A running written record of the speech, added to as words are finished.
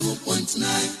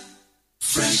107.9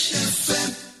 Fresh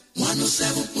FM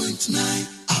 107.9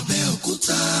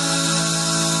 Abẹ́òkúta.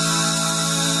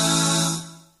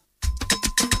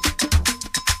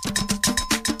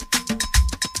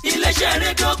 Iléeṣẹ́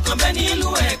rédíò kan bẹ́ẹ̀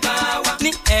nílùú Ẹ̀gbá wa.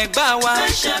 Ní Ẹ̀gbá wa.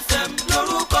 Fresh FM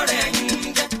lórúkọ rẹ̀ ń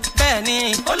jẹ́. Bẹ́ẹ̀ni.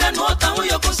 Ó lẹ́nu ó táwọn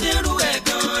yòókù sí irú ẹ̀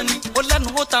gan-an ni. Ó lẹ́nu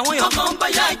ó táwọn yòókù. Ọkàn ń bá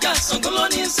yá ìjà Ṣàngó ló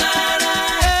ní sẹ́rẹ̀.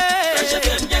 Fresh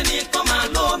FM jẹ́ ní kọ́ máa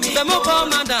lómi. Bẹ̀mú kọ́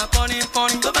máa dà kọrin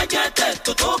kọrin. Tó bá jẹ́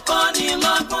tẹ̀tò tó kọ́ ni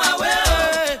lọ́gbọ́n àwẹ̀ o.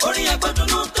 Orin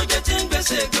ẹgbẹ́dúnú tó jẹ́ ti ń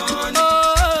gbèsè gan-an ni.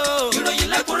 Ìròyìn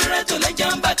lẹ́kùnrẹ́rẹ́ tó lẹ́jà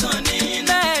ń bà kan ni.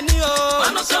 Bẹ́ẹ̀ni o.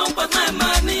 107.9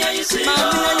 máa ní ẹyí sí o. Máa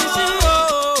ní ẹyí sí o.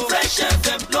 Fresh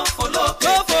FM ló fọlọ́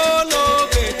kété.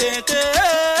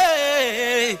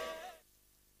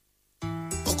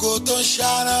 Ògo tó ń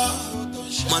ṣáná.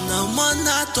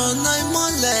 Mọ̀nàmọ́ná tọ̀nà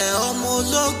ìmọ́lẹ̀ ọmọ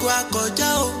ológun akọjá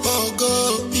o. Ògo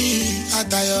bíi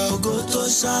àtayọ̀. Ògo tó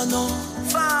ṣáná.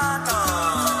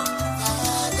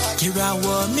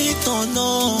 Ìràwọ̀ mi tọ̀nà.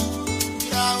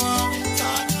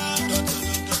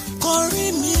 Kọrí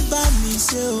mi bá mi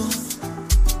ṣe o.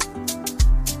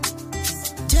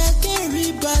 Jẹ́ kí n rí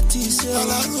bá ti ṣe o.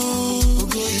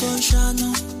 Ògo tó ń ṣáná,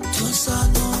 tó ń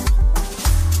ṣáná,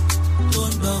 tó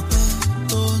ń gbọ̀pẹ́,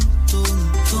 tó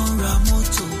ń ra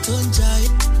mọ́tò, tó ń jayé.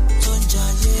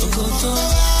 Ògo tó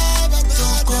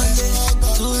ń kọ́lé,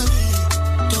 tó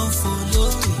ń fò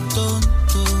lókè,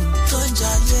 tó ń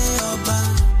jayé ọba,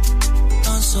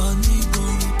 tó ń sọ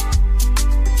nígboro.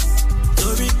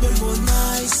 Torí pé mo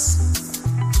nice,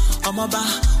 ọmọba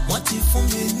wọ́n ti fún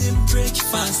mi ní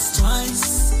breakfast twice.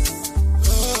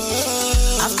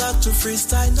 I've got to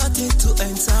freestyle, nothing to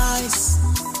entice.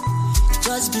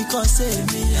 Just because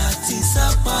èmi àti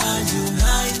Sapa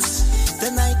unite.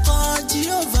 Then I call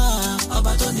Jehovah,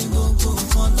 ọba tó ní gbogbo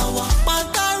nǹkan lọ́wọ́.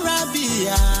 Pàtàrà bí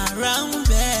ara ń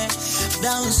bẹ̀,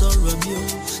 dáhùn sọ̀rọ̀ mi o.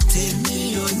 Tèmi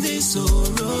ò ní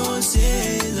ṣòro ṣe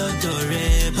lọ́dọ̀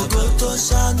rẹ̀. Ògo tó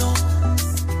ṣáná.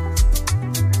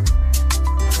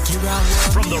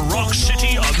 From the rock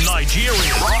city of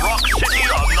Nigeria. Rock city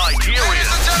of Nigeria.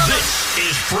 This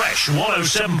is Fresh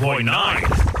 107.9.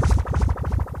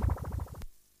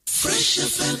 Fresh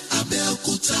FM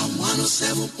Abẹ́òkúta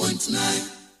 107.9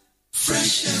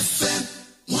 Fresh FM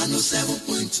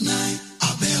 107.9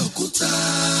 Abẹ́òkúta.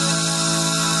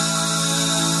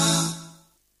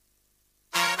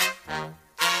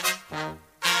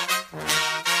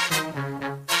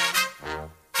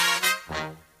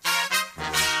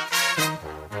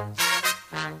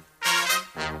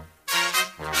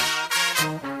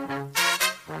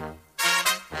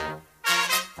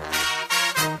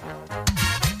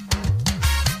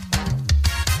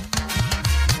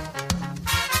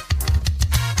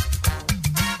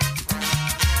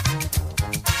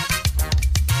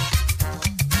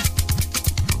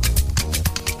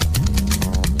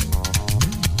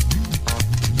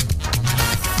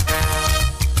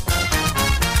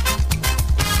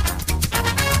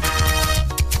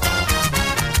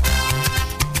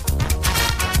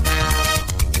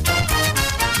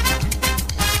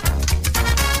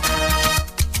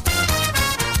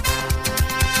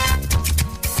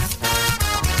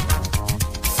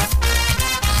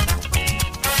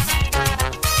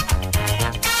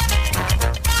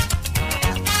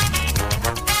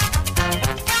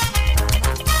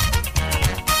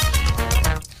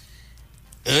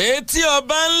 Etí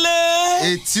ọba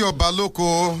ńlé. Etí ọba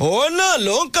lóko. Òun náà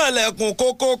ló ń kànlẹ̀kùn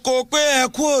kókókó pé ẹ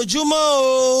kú ojúmọ́ o.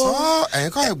 Tọ́ ẹ̀yin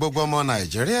kọ́ ẹ̀ gbogbo ọmọ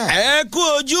Nàìjíríà. Ẹ kú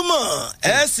ojúmọ́,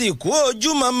 ẹ sì kú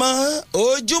ojúmọ́ mọ́.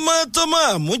 Ojúmọ́ tó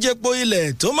máa mújẹpo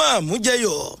ilẹ̀ tó máa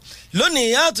mújẹyọ̀.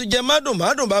 Lónìí àtúnjẹ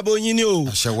mádùnmádùn bàbá oyin ni o.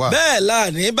 Bẹ́ẹ̀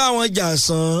la ní bá wọn jà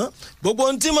sàn. Gbogbo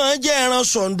ohun tí máa ń jẹ́ ẹran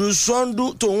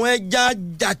sọ̀ndù tòun ẹja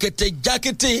jákété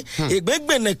ìgbẹ́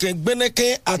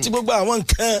gbẹ̀nẹ̀kẹ́ àti gbogbo àwọn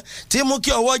nǹkan tí mú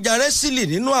kí ọwọ́ jarẹ́ sílì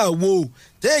nínú àwo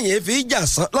téèyàn fi jà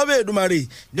sàn lọ́bẹ̀ Èdùmàrè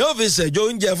ní ó fi ṣẹ̀jọ́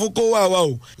oúnjẹ fún kó wá wa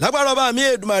o. Lágbára ọba mi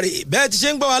Èdùmàrè bẹ́ẹ̀ ti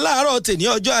ṣe ń gbọ́ wa láàárọ̀ tèní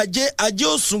ọjọ́ ajé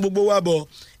ó sùn gbogbo wa bọ̀.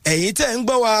 Ẹ̀yin tẹ́ ń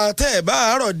gbọ́ wa tẹ́ ẹ̀ bá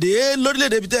àárọ̀ dé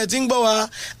lórílẹ̀‐èdè bí tẹ́ ẹ ti ń gbọ́ wa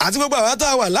àti gbogbo àwa tá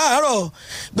a wà láàárọ̀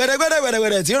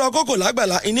gbẹ̀dẹ̀gbẹ̀dẹ̀ tí ń rọ kókò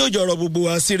lágbàlá iní òjò ọ̀rọ̀ gbogbo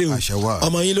wa síre o.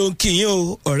 Ọmọ yín ló ń kí yín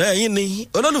o, ọ̀rẹ́ yín ni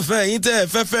olólùfẹ́ yín tẹ́ ẹ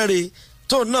fẹ́fẹ́ re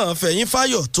tó náà fẹ̀yìn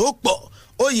fáyọ̀ tó pọ̀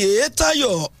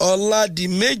Oyètáyọ̀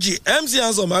Ọládìméjì MC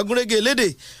Ansom agúnrégé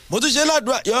lédè mo tún ṣe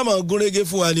ládùúrà yóò máa gúnrégé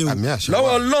fún wa ni o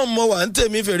lọ́wọ́ Ọlọ́run mo wà ń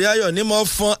tèmi fèrè ayọ̀ ní mo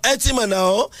fọn ẹtí mọ̀nà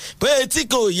ọ́ pé etí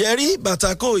kan ò yẹ rí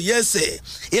bàtà kan ò yẹ ẹsẹ̀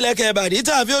ilẹ̀kẹ̀ ìbàdí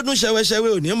tá a fi ó dún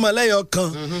ṣẹwẹ́ṣẹwẹ́ ò ní mọ lẹ́yọ kan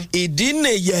ìdí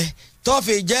nìyẹn tó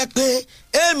fi jẹ́ pé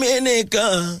èmi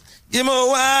nìkan tí mo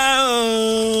wá.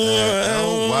 ẹ ó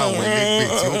wá àwọn ẹlẹgbẹ́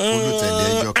tí ó kúlù tẹ̀lé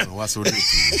ẹjọ́ kan wá sórí ètò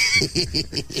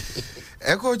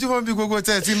ẹ kó ojúmọ́ bí gbogbo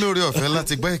tẹ́ ẹ ti lórí ọ̀fẹ́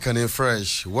láti gbọ́ ìkànnì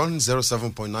fresh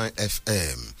 107.9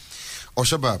 FM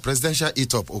ọ̀ṣọ́bà presidential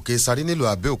etop òkè sáré nílùú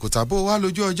Abẹ́òkúta bó wá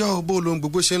lójú ọjọ́ bó lóhun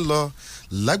gbogbo ṣe ń lọ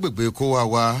lágbègbè kó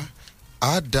wá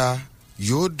á da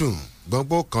yóò dùn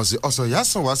gbọ́ngbọ́n kan sí ọ̀sán ìyá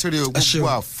sàn wá síre gbogbo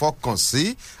àfọkànsí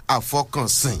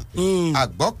àfọkànsìn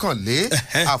àgbọ́kànlé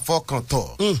àfọkàntọ̀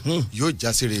yóò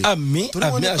já síre torí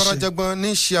wọn ní kọ́rọ́jọ́gbọ́n ní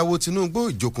ṣàwó Tinubu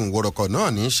ìjókòó wọ̀rọ̀kọ̀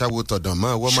náà ní ṣàwó tọ̀dàn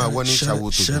mọ́ wọ́n máa wọ́n ní ṣàwó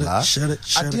tòjìlá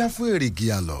adíáfún èrègì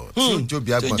àlọ́ tí ó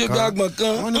jóbi agbọ̀n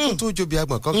kan wọ́n ní kó tó jóbi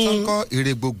agbọ̀n kan kọ́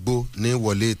ire gbogbo ní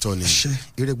wọlé tọ́ni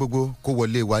ire gbogbo kó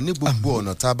wọlé wa ní gbogbo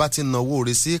ọ̀nà tá a bá ti náwó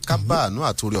rẹ̀ sí kábàánú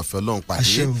àtòrí ọ̀fẹ́ Ọlọ́run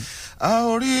pàdé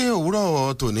orí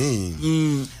òwúrọ̀ tòní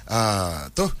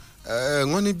tó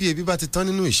wọ́n ní bí ebi bá ti tán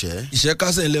nínú ìṣẹ́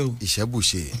kásẹ̀ lẹ́ o ìṣẹ́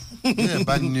bùṣe bí ẹ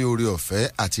bá ní orí ọ̀fẹ́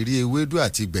àti rí ewédú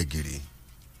àti gbẹ̀gìrì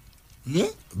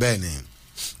bẹ́ẹ̀ ni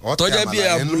tọ́jà bí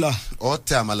abúlà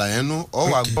ọ̀tẹ̀ àmàlà yẹn nú ọ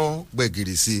wà gbọ́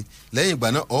gbẹ̀gìrì sí lẹ́yìn ìgbà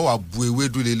náà ọ wà bu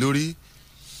ewédú lé lórí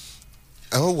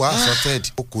ẹ ó wà sorted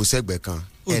ó kó sẹ́gbẹ̀ kan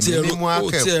ẹ̀mí mímú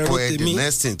akẹ́kọ̀ọ́ ẹ̀ the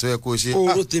next thing tó yẹ kó ṣe.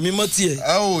 oòrùn tèmi mọ́ tiẹ̀.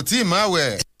 ò tí ì máa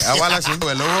wẹ̀ àwa aláṣẹ ń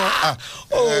wẹ̀ lọ́wọ́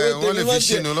wọ́n lè fi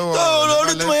ṣìnú lọ́wọ́.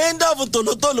 orí tí mo yẹn ń dà fún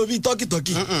tòlótòló bíi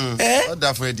tọ́kìtọ́kì. ó dà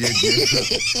fún ẹdí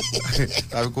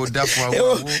tàbí kó dà fún àwọn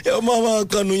owó. ẹ ọmọ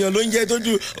kan nùyàn ló ń jẹ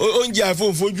tójú oúnjẹ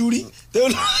àfọ̀nfojú rí.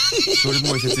 torí bí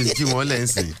mo ṣe ti jí wọn lẹ́yìn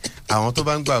sí àwọn tó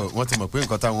bá ń gbà wọ́n ti mọ̀ pé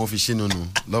nǹkan táwọn fi ṣínú nù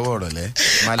lọ́wọ́ ọ̀rọ̀lẹ́.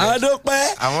 àdópẹ́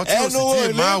ẹnu wọn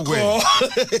ní kọ́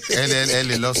ẹ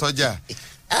lè lọ sọ́jà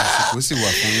àsìkò sì wà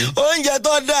fún yín. oúnjẹ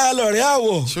tó dáa lọ̀rẹ́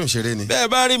àwọ̀. ṣé ò ń ṣeré ni. bẹ́ẹ̀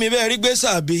bá rí mi bẹ́ẹ̀ rí gbé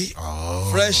sàbí.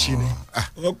 fresh ni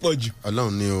wọ́n pọ̀ jù.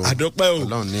 Ọlọ́run ni o. àdópẹ́ o.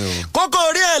 Ọlọ́run ni o. kókó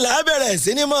orí ẹ̀ lábẹ̀rẹ̀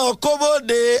sí ni mọ́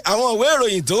kóbóde àwọn ìwé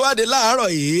ìròyìn tó wáde láàárọ̀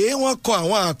yìí wọ́n kọ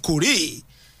àwọn àkòrí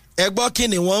ẹ gbọ́ kí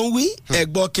ni wọ́n ń wí ẹ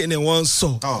gbọ́ kí ni wọ́n ń sọ.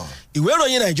 ìwé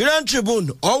ìròyìn Nigerian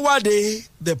Tribune ó wáde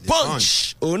The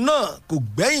Punch òun náà kò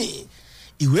gbẹ̀yìn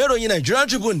ìwé ìròyìn Nigerian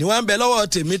Tribune ni wọ́n ń bẹ lọ́wọ́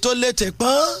tèmi tó létè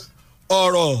pọ́n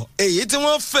ọ̀rọ̀ èyí tí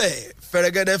wọ́n fẹ̀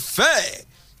fẹ̀rẹ̀gẹ̀dẹ̀ fẹ̀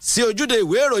sí ojúde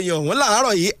ìwé ìròyìn ọ̀hún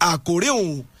láàárọ̀ yìí àkórí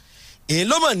òun èyí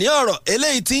ló mọ̀ ní ọ̀rọ̀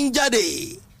eléyìí tí ń jáde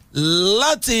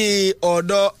láti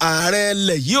ọ̀dọ̀ ààrẹ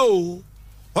ilẹ̀ yìí o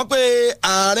wọ́n pe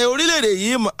ààrẹ orílẹ̀-èdè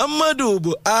yìí Muhammadu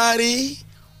Buhari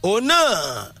òun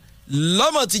náà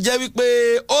lọ́mọ̀ ti jẹ́ wípé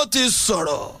ó ti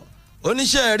sọ̀rọ̀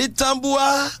oníṣẹ́ rí Tambuwa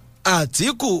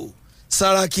Àtíkù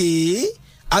Sàràkí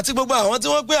àti gbogbo àwọn tí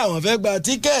wọ́n pé àwọn fẹ́ gba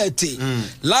tíkẹ́ẹ̀tì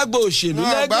lágbo òṣèlú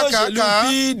lẹ́gbẹ́ òṣèlú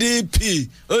PDP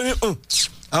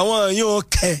àwọn èèyàn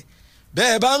kẹ̀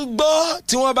bẹ́ẹ̀ bá ń gbọ́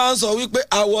tí wọ́n bá ń sọ wípé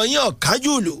àwọ̀ yín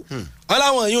ọ̀kájú lò wọ́n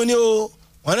láwọn èèyàn ni o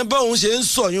wọ́n ní bóun ṣe ń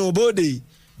sọ̀yún bóde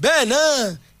bẹ́ẹ̀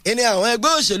náà ẹni àwọn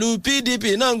ẹgbẹ́ òṣèlú PDP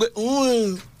náà ń gbé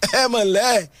ẹ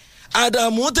mọ̀lẹ́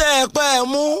Àdàmú tẹ́ ẹ pẹ́ ẹ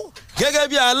mú gẹ́gẹ́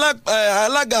bí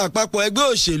alága àpapọ̀ ẹgbẹ́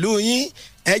òṣèlú yín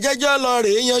ẹ jẹ́jọ́ lọ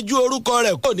rèé yanjú orúkọ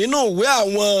rẹ̀ kò nínú ìwé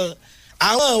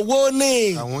àwọn wo ni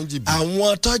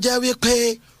àwọn tọ́jẹ́ wípé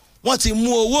wọ́n ti mú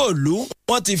owó ìlú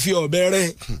wọ́n ti fi ọ̀bẹ rẹ̀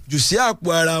jù sí àpò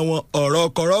ara wọn ọ̀rọ̀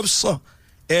corruption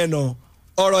ẹ̀nà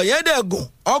ọ̀rọ̀ yẹn dẹ̀gùn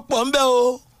ọ̀pọ̀ ń bẹ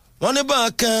o wọ́n ní bọ́n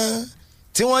kan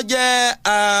tí wọ́n jẹ́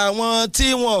àwọn tí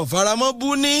wọn ò faramọ́ bú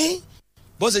ní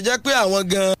bó ṣe jẹ́ pé àwọn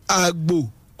gan àgbò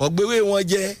ọ̀gbẹ́wé wọn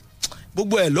jẹ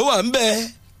gbogbo ẹ̀ ló wà ń bẹ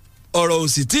ọ̀rọ̀ ò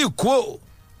sì tí ì kú o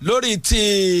lórí ti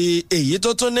èyí tó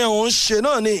tún ní òun ṣe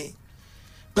náà ni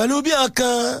pẹ̀lú bí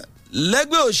ọ̀kan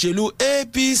lẹ́gbẹ́ òṣèlú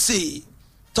APC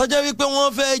tọ́jẹ́ wípé wọ́n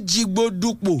fẹ́ jígbó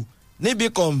dupò níbi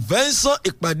convention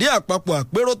ìpàdé àpapọ̀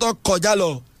àpérò tó kọjá lọ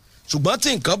ṣùgbọ́n tí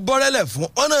nǹkan bọ́rẹ́lẹ̀ fún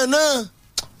ọ̀nà náà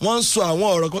wọ́n ń sọ àwọn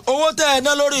ọ̀rọ̀ kan owó tẹ́ ẹ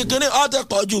ná lórí ìkíní ọ̀tẹ̀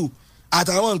pọ̀ jù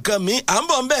àtàwọn nǹkan míì à ń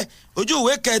bọ̀ ń bẹ̀ ojú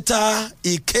ìwé kẹta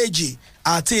ìkejì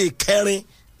àti ìkẹrin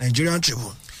Nigerian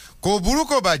Tribune. kò burú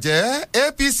kò bàjẹ́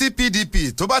APC PDP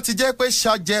tó bá ti jẹ́ pé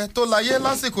ṣàjẹ́ tó láyé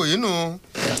lásìkò yìí nù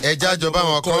ẹ̀já ìjọba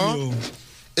wọn kan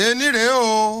ẹni rèé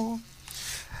o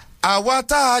àwa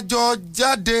tá a jọ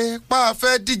jáde pa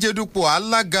fẹ́ díje dupò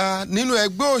alága nínú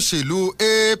ẹgbẹ́ òṣèlú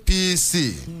APC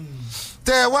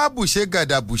tẹ wá bùṣe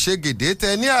gàdà bùṣe gèdè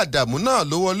tẹ ní Àdàmú náà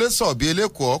ló wọlé sọ̀bí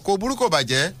elékòó kò burú kò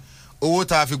bàjẹ́ owó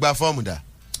tá a fi gba fọ́ọ̀mù dà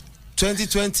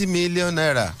 20 million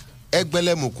naira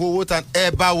ẹgbẹ̀lẹ́mùkú owó tá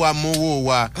ẹ bá wa mówó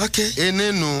wa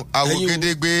nínú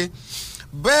àwògedegbe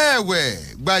bẹ́ẹ̀ wẹ̀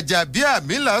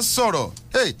Gbajabiamila sọ̀rọ̀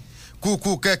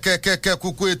kùkù kẹ̀kẹ̀kẹ̀kẹ̀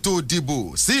kùkù ètò ìdìbò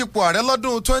sí ipò ààrẹ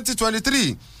lọ́dún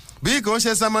 2023 bí kò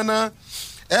ṣe sẹ́mọ́ná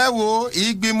ẹ wo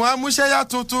ìgbìmọ̀ amúṣẹ́yà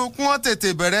tuntun kí wọ́n tètè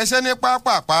bẹ̀rẹ̀ iṣẹ́ ní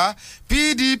pápápá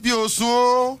PDP òsùn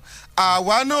o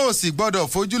àwa náà sì gbọ́dọ̀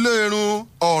fojúlé irun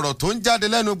ọ̀rọ̀ tó ń jáde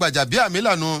lẹ́nu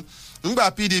Gbajabiamila nu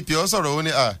ńgbà PDP ó sọ̀rọ̀ ó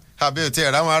ní àbẹ̀ òtí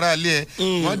ẹ̀rọ àwọn aráalé ẹ̀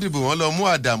wọ́n dìbò wọ́n lọ mú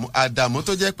àdàmú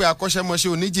tó jẹ́ pé akọ́ṣẹ́mọṣẹ́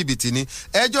oníjìbìtì ni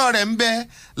ẹjọ́ rẹ̀ ń bẹ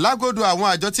lágọ̀dọ̀ àwọn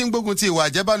àjọ tí ń gbógun ti ìwà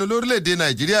àjẹbánu lórílẹ̀‐èdè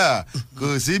nàìjíríà kò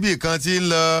síbì kan tí ń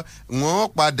lọ wọ́n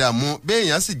padà mú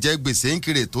béèyàn sì jẹ́ gbèsè ń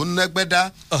kiri tó nẹ́gbẹ́dá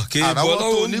àràwọ̀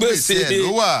tó ní gbèsè ẹ̀ ló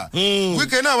wà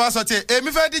Wike náà wá sọ tiẹ̀ èmi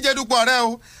fẹ́ díje dupò ààrẹ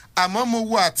o àmọ́ mo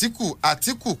wo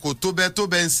àtìkù kò tó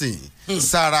bẹ́ẹ̀ ń sìn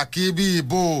Sàràkí bí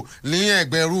ìbò ní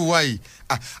ẹgbẹ̀rún wa yìí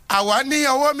àwa ní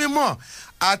ọwọ́ mímọ́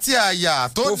àti àyà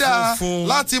tó dáa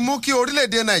láti mú kí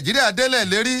orílẹ̀-èdè nàìjíríà délẹ̀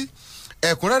lérí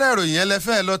ẹ̀kúnrẹ́rẹ́ ìròyìn yẹn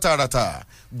lẹ́fẹ́ lọ tààràtà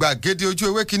gbàgede ojú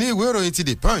ewé kínní ìwé ìròyìn ti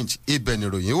The Punch ibẹ̀ ni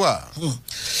ìròyìn wà.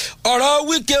 ọ̀rọ̀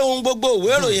Wike ohun gbogbo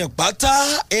ìwé ìròyìn pátá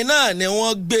iná ni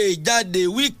wọ́n gbé jáde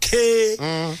Wike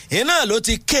iná ló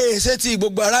ti ké sétí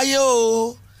gbogbo aráyé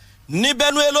o ní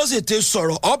Benue ló sì ti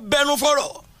sọ̀rọ̀ ọbẹ̀nu fọ̀rọ̀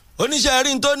oníṣẹ́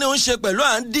rí tó ní ń ṣe pẹ̀lú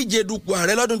à ń díje dupò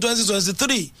ààrẹ lọ́dún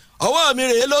 2023 ọwọ́ mi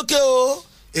rèé lókè o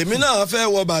èmi náà fẹ́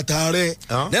wọ bàtà rẹ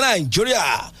ní Nàìjíríà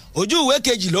ojú ìwé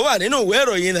kejì ló wà nínú ìwé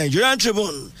ìròyìn Nigerian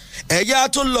Tribune ẹ̀yà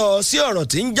tún lọ sí ọ̀rọ̀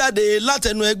tí ń jáde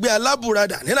látẹnu ẹgbẹ́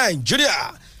alábùradà ní Nàìjíríà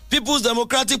People's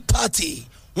Democratic Party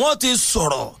wọ́n ti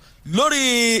sọ̀rọ̀ lórí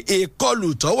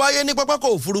ìkọlù tó wáyé ní pápákọ̀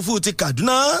òfurufú ti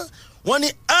Kaduna wọ́n ní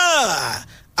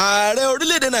ààrẹ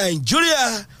orílẹ̀-èdè Nàìjíríà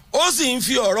ó sì ń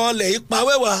fi ọ̀rọ̀ ọlẹ̀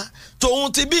ìpawẹ́wà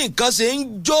tòun ti bí nǹkan ṣe ń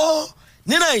jó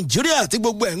ní Nàìjíríà tí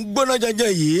gbogbo ẹ̀ ń gbóná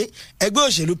janjan yìí ẹgbẹ́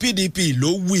òṣèlú PDP ló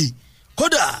wí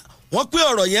kódà wọ́n pé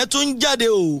ọ̀rọ̀ yẹn tún ń jáde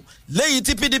o lẹ́yìn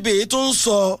tí PDP tún ń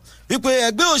sọ wípé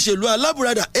ẹgbẹ́ òṣèlú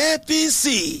alábùradà APC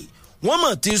wọ́n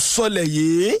mọ̀ ti sọlẹ̀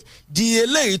yìí di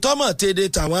eléyìí tọ́mọ̀ tẹ́lẹ̀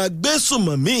tàwọn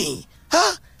agbésùmọ̀mí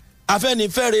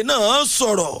Afẹ́nifẹ́re náà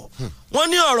sọ̀rọ̀ wọ́n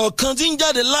ní ọ̀rọ̀ kan tí ń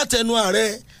jáde látẹnu ààrẹ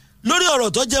lórí ọ̀rọ̀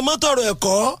tó jẹ mọ́tọ̀rọ̀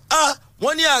ẹ̀kọ́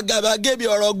wọ́n ní àgàbàgebè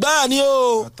ọ̀rọ̀ gbáà ni o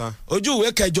ojú ìwé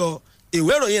kẹjọ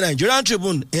ìwé ìròyìn Nigerian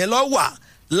Tribune ẹ̀ lọ́ wà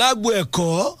lágbo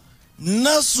ẹ̀kọ́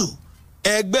NASU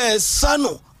ẹgbẹ́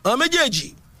SANU àwọn méjèèjì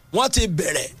wọ́n ti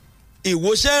bẹ̀rẹ̀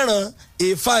ìwòsẹ́ràn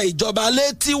ìfa ìjọba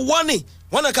létí wọ́nì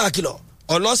wọ́n náà káàkiri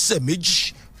ọlọ́sẹ̀ méjì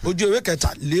ojú ìwé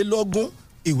kẹtàlélógún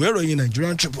ìwé ìròyìn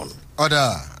Nigerian Tribune. ọ̀dà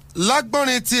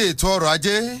lágbọ́nrin ti ètò ọrọ̀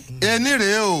ajé ẹni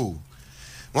rèé o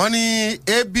wọ́n ní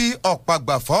ebi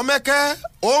ọ̀pàgbà fọ́mẹ́kẹ́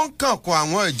ó ń kànkùn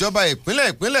àwọn ìjọba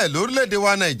ìpínlẹ̀ lórílẹ̀‐èdè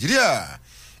wa Nàìjíríà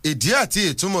ìdí àti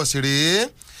ìtumọ̀ sí rèé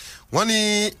wọ́n ní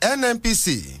NNPC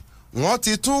wọ́n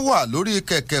ti tún wà lórí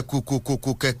kẹ̀kẹ́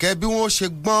kùkùkùkù kẹ̀kẹ́ bí wọ́n ṣe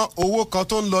gbọ́n owó kan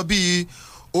tó ń lọ bíi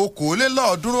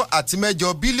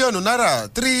 $2.8 bílíọ̀nù náírà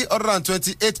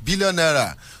 328 bílíọ̀nù náírà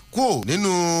kúrò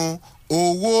nínú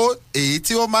owó èyí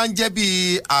tí ó máa ń jẹ́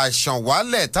bíi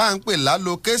àṣànwálẹ̀ tá à ń pè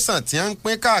lálòkéṣàn tí wọ́n ń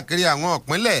pín káàkiri àwọn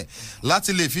ìpínlẹ̀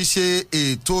láti lè fi ṣe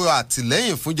ètò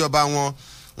àtìlẹ́yìn fúnjọba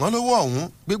wọn lówó ọ̀hún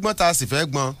gbígbọ́n tá a sì fẹ́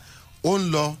gbọ́n ó ń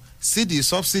lọ sídìí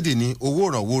subsidy ní owó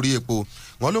ìrànwọ́ orí epo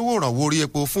wọn lówó ìrànwọ́ orí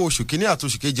epo fún oṣù kínní àti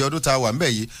oṣù kejì ọdún tá a wà ń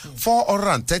bẹ̀ yìí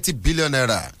 430 billion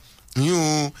naira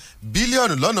yún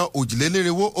bílíọ̀nù lọ́nà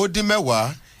òjìlénírínwó-ó-dín-mẹ́wàá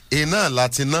iná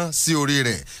láti ná sí orí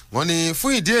rẹ̀ wọ́n ní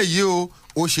fún ìdí èyí o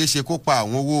ó ṣeéṣe kó pa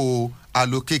àwọn owó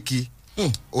alókéki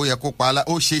ó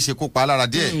ṣeéṣe kó pa lára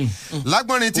díẹ̀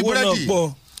lágbọ́nrin ti búrẹ́dì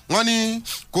wọ́n ní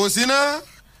kò sí ná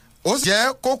ó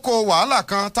jẹ́ kókó wàhálà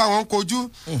kan táwọn ń kojú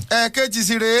ẹ̀ẹ̀kejì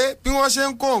sí rèé bí wọ́n ṣe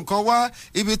ń kó nǹkan wá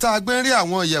ibi tá a gbé ń rí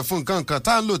àwọn ìyẹ̀fun nǹkan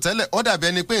tá à ń lò tẹ́lẹ̀ ó dàbí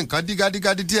ẹni pé nǹkan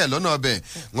dígádígádí díẹ̀ lọ́nà ọbẹ̀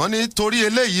wọ́n ní torí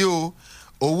eléyìí o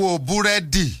owó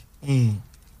búrẹ́dì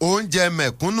oúnjẹ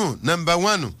mẹ̀kúnnù nọ́mbà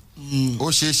 1 ó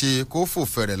ṣeé ṣe kó fò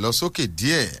fẹ̀rẹ̀ lọ sókè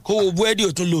díẹ̀. kó wo búrẹ́dì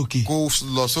ò tún lọ òkè. kó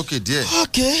lọ sókè díẹ̀.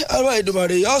 ok ọ̀rọ̀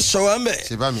Èdùmàrè yóò sọ wá mẹ́.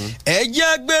 ṣe bá mi. ẹ jẹ́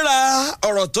agbéra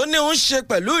ọ̀rọ̀ tó ní ń ṣe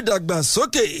pẹ̀lú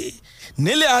ìdàgbàsókè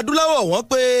nílẹ̀ adúláwọ̀ wọ́n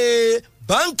pé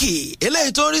báńkì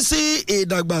eléyìí tó ń rí sí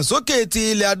ìdàgbàsókè ti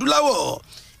ilẹ̀ adúláwọ̀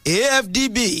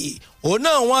AFDB òun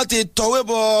náà wọ́n ti tọwé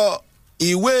bọ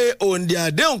ìwé òǹdè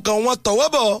àdéhùn kan wọ́n tọwọ́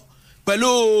bọ̀ pẹ̀lú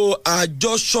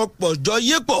àjọṣọpọ̀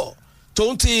jọyépọ̀ tó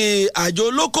ń ti àjọ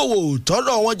olókòwò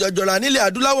tọ́rọ̀ wọn jọjọra nílẹ̀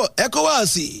adúláwọ̀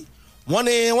ECOWAS wọ́n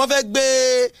ní wọ́n fẹ́ gbé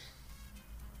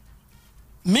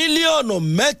mílíọ̀nù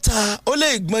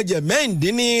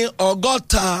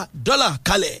 $3.64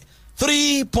 kalẹ̀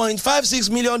 $3.56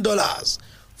 million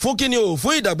fún kíni o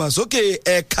fún ìdàgbàsókè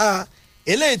ẹ̀ka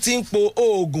eléyìí tí ń po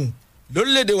oògùn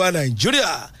lórílẹ̀‐èdè wa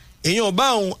Nàìjíríà èèyàn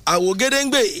báwọn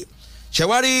àwògedengbe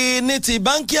ṣẹ̀wárí ní ti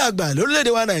báńkì àgbà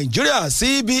lórílẹ̀‐èdè wa Nàìjíríà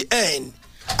CBN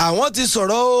àwọn ti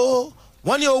sọ̀rọ̀ o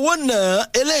wọ́n ní owó náà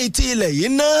eléyìí tí ilẹ̀ yìí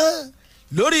ná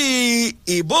lórí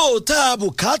ìbò tá a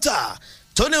bùkátà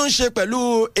tó ní ń ṣe pẹ̀lú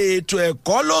ètò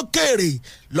ẹ̀kọ́ lókèrè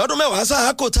lọ́dún mẹ́wàá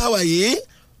sáàkó táwa yìí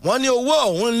wọ́n ní owó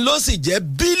ọ̀hún ló sì jẹ́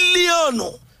bílíọ̀nù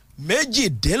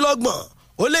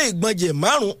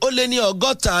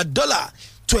 $18.5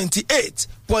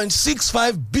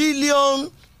 $28.65 billion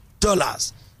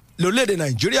lórílẹ̀‐èdè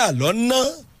nàìjíríà lọ́nà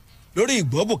lórí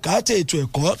ìgbọ́bùkátà ètò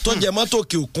ẹ̀kọ́ tó jẹ mọ́tò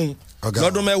òkè òkun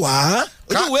lọ́dún 10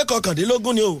 ojú ìwé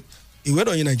 19 ni o ìwé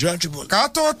ìròyìn Nigerian Tribune. ká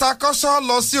tó ta kọ́sọ́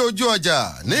lọ sí ojú ọjà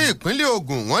ní ìpínlẹ̀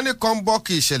Ògùn wọ́n ní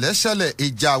kọ́ńbọ́ọ̀kì ìṣẹ̀lẹ̀ ṣẹlẹ̀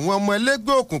ìjà àwọn ọmọ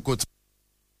ẹlẹ́gbẹ́ òkùnkùn.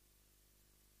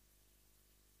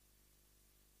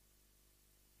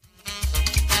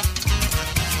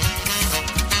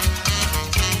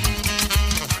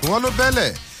 wọ́n ló bẹ́lẹ̀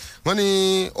wọ́n ní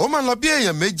ó máa ń lọ bí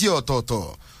èèyàn méjì ọ̀tọ̀ọ̀tọ̀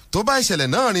tó bá ìṣẹ̀lẹ̀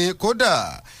náà rìn kódà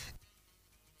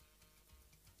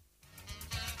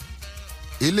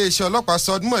iléeṣẹ́ ọlọ́pàá sọ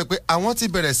ọdún mọ́ pé àwọn ti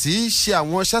bẹ̀rẹ̀ sí í ṣe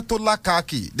àwọn iṣẹ́ tó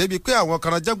lákàkì débi pé àwọn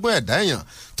kanajẹ́gbọ́n ẹ̀dá èèyàn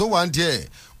tó wà ń díẹ̀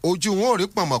ojú wọn ò rí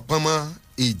pọ̀mọ̀pọ̀mọ̀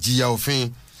ìjìyà òfin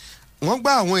wọ́n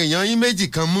gbá àwọn èèyàn yín méjì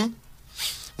kan mú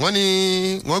wọ́n ní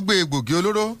wọ́n gbé egbògi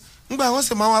olóró ńgbà wọ́n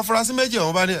sì máa wọn afurasí méjì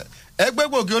ọ̀hún bá ní ẹgbẹ́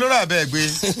gbògi olóró àbẹ́ ẹgbẹ́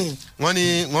wọ́n ní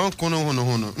wọ́n ń kunu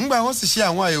hùnùhùnù ńgbà wọ́n sì ṣe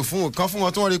àwọn àyè fún kan fún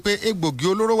wọn tí wọ́n rí pé egbògi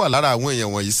olóró wà lára àwọn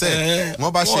èèyàn wọ̀nyí sẹ́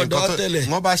wọ́n bá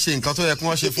ṣe nǹkan tó yẹ kí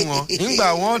wọ́n ṣe fún wọn ńgbà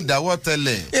wọ́n dáwọ́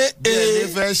tẹ́lẹ̀ bí ẹni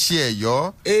fẹ́ ṣe ẹ̀yọ́.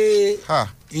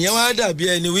 ìyẹn wá dàbí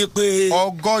ẹni wípé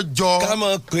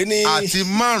 100 àti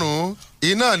 5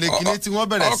 iná ní kíní tí wọ́n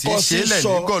bẹ̀rẹ̀ sí ṣe é lẹ̀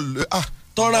ní gọ̀lù.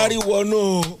 tọ́rárí wọnú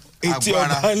etí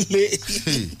ọba ń lé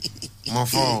mọ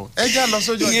fọ ọ ẹ já lọ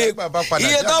sójú ọjà bàbá padà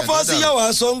iye tó fọ́ sí yàwó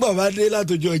aṣọ ń gbọ̀ bá dé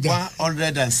látòjú ọjà.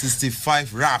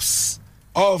 165 wraps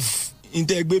of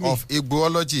integbemi of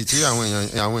egbòology tí àwọn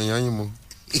èèyàn yín mu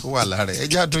ó wà lára ẹ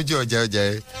já dójú ọjà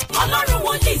ẹ. ọlọ́run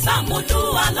wòlíì sàmúlò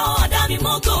àlọ́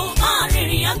ọ̀dàmímọ́gò máa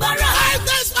rìnrìn agbára.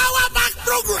 Ides power back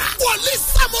program wòlíì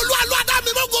sàmúlò àlọ́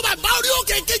ọ̀dàmímọ́gò bàbá orí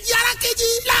òkè kejì ara kejì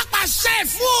lápàṣẹ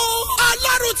fún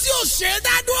ọlọ́run tí ò ṣe é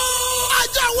dádúró.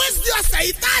 ọjọ́ Wednesday ọ̀sẹ̀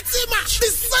yìí 30 March the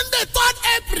Sunday 3rd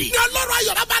April ní ọlọ́run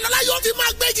ayọ̀ babalọ́lá yóò fi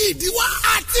máa gbégi ìdíwọ́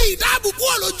àti ìdáàbòbò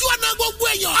olójú ọ̀nà gbogbo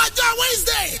èèyàn. ọjọ́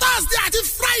Wednesday Thursday àti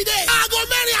Friday aago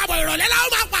 4:00 ìrọ̀lẹ́ la ó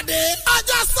máa pàdé.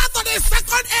 ọjọ́ Saturday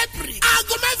 2nd April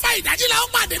aago 6 ìdájí la ó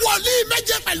pàdé. wòlíì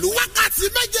méje pẹ̀lú wákàtí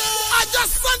méje. ọjọ́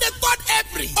Sunday 3rd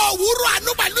April òwúrọ̀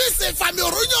àánú pẹ̀lú ìsèfàmì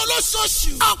òrùnyàn olóṣooṣù.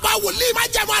 ọ̀pọ̀ wòlíì máa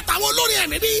jẹ́mu àtàwọn olórin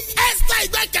ẹ̀mí bíi Esther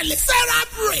Ìgbẹ́kẹ̀lé Sarah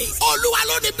Praise olúwa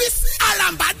lónìí bísí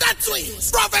Arambada Twins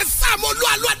Professor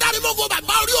olúwalú adárímọ́gò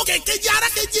bàbá orí òkè kejì ara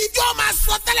kejì yóò máa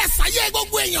sọ tẹ́lẹ̀ sáyé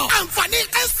gbogbo èèyàn. àǹfààní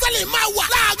kẹ́sẹ̀lì máa wà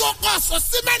láago kan ọ̀sán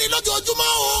sí mẹ́rin lójoojúmọ́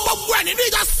o. gbogbo ẹ̀ nínú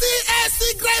ìjọ CAC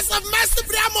Grace of Mercy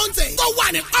Prayer Mountain tó wà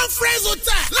ní Conference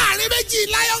Hotel láàrin méjì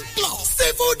Lion Club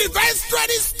Civil Defence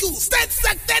Training School State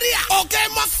Secretariat òkè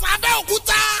mọ́sán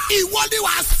Abẹ́òkúta ìwọ ni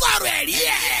wàá sọ̀rọ̀ ẹ̀rí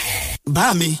ẹ̀.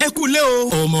 bá mi ẹ kú lé o.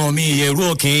 ọmọ mi ìyẹ̀rú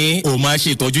òkín ò máa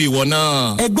ṣètọ́jú ìwọ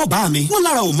náà. ẹ gbọ́ bá mi wọ́n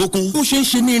lára ò mókun. ó ṣe ń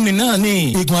ṣe ní ìrìn náà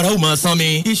ni igun ara ò máa san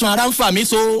mi iṣan ara ń fà mí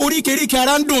so oríkèéríkèé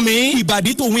ara ń dùn mí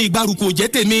ìbàdí tòun ìgbàrúkọ jẹ́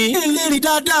tèmi. ẹlẹ́rìí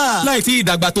dáadáa láì tí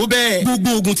ìdàgbà tó bẹ́ẹ̀ gbogbo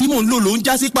oògùn tí mò ń lò ló ń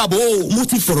já sí pàbó. mo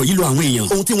ti fọ̀rọ̀ yìí lọ àwọn èèyàn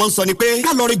ohun tí wọ́n ń sọ ni pé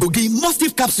kálọ̀rì gbòógì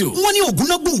mustif capsule wọ́n ní oògùn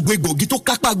náà gbòǹgbò egbòogi tó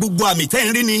kápá gbogbo àmì tẹ́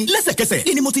ń rí ni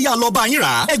lẹ́sẹ̀kẹsẹ̀ ni mo ti yá lọ bá yín rà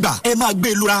á. ẹ gbà ẹ máa gbé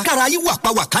e lura kára yín wà pa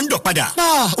wà kándọ̀ padà.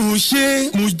 ò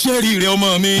ṣe mo jẹ́rìí rẹ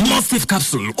ọmọ mi. mustif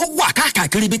capsule ó wà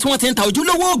káàkiri ibi tí wọ́n ti ń ta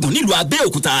ojúlówó oògùn nílùú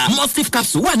Abẹ́òkúta. mustif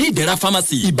capsule wà ní ìdẹ̀ra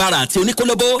pharmacy ìbàrà àti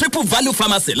oníkólóbó triple value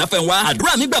pharmacy láfẹnwá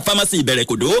àdúrà mígbà pharmacy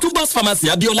ìbẹ̀rẹ̀kòdó tubos pharmacy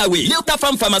abiolawe leota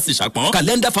farm pharmacy ṣàpọ̀n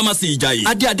calendar pharmacy ìjàyè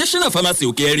adi additional pharmacy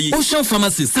òkèèrè ocean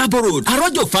pharmacy sabo road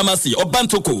arọ́jọ pharmacy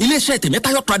ọbántoko iléeṣẹ́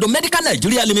tèmẹ́tayọ̀ trado medical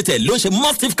nigeria limited ló ń ṣe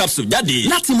mustif capsule jáde.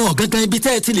 láti mọ gangan ibi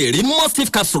tẹ́ ẹ ti lè rí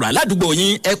mustif capsule aládùúgbò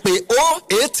yín ẹ pè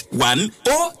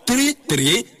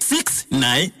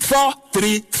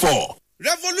 08103369434.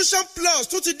 Revolution Plus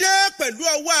tún ti dé pẹ̀lú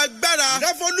ọwọ́ agbára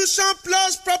Revolution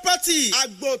Plus property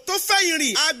àgbò tó fẹ́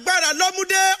ìrìn agbára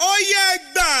lọ́múdé ó yẹ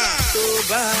gbà. tó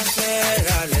bá fẹ́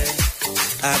ralẹ̀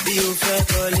àbí o fẹ́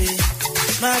kọ́lé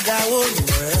má dáwọ́ lù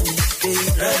ẹ́ ní pé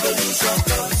Revolution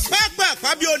Plus. pápá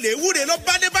bí o lè wúre ló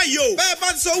bá dé báyìí o. bẹ́ẹ̀ bá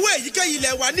ti sọ owó èyíkéyìí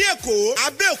ilẹ̀ wà ní Èkó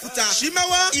Abẹ́òkúta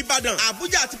Ṣímẹ́wọ́ Ìbàdàn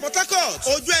Àbújá àti Port Harcourt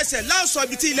ojú ẹsẹ̀ láòsọ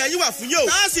ibi tí ilẹ̀ yín wà fún yóò.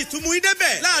 tá a sì tún mú yín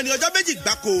débẹ̀ láàrin ọjọ́ méjì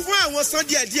gbáko fún àwọn san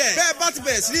díẹ̀díẹ̀. bẹ́ẹ̀ bá ti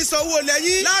bẹ̀rẹ̀ sí ní sọ owó ilẹ̀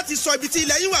yín láti sọ ibi tí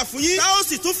ilẹ̀ yín wà fún yín. tá a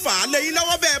sì tún fà á lé yín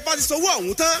lọ́wọ́ bẹ́ẹ̀ bá ti sọ owó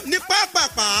ọ̀hún tán. ní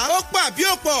pápápá ó pọ̀ àbí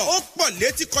ó pọ̀ ó pọ̀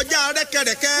létí kọjá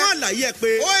rẹ́kẹrẹ́kẹ́. fún àlàyé ẹ pé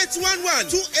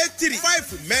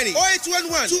 0811283 mẹ́rin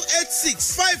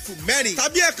 0812865 mẹ́rin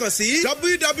tàbí ẹ kàn sí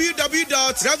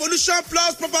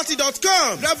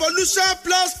www.revolutionplusproperty.com Revolution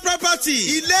Plus Property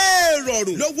ilé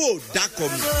ìrọ̀rùn lówó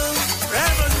dákọ̀mù.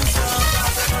 Revolution.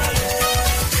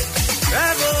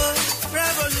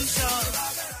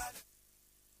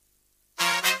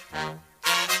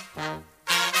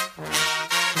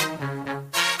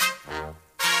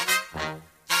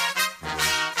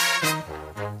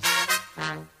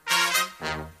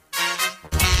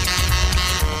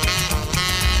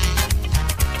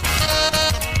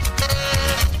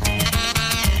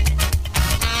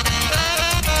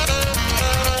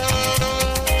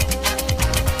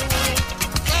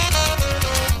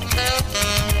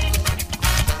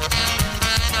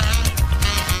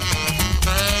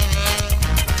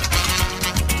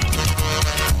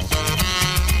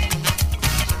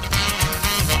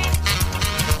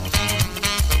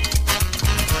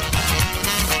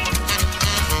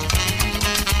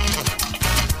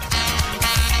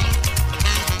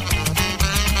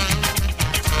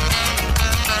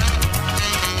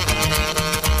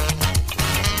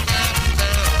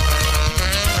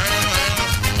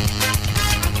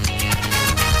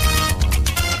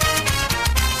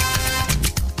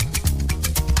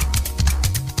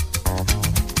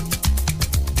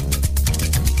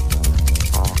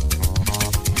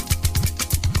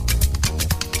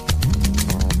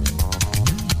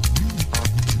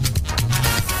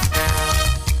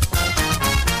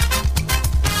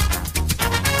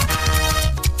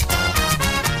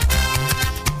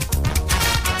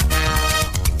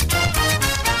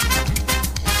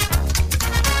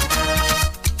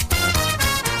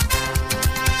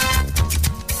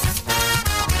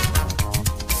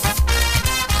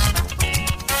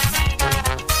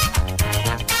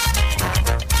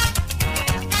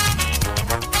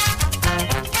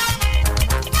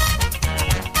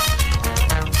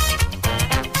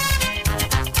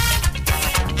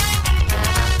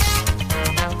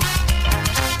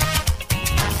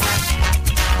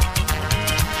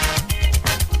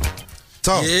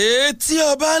 etí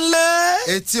ọba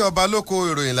ńlẹ̀. etí ọba lóko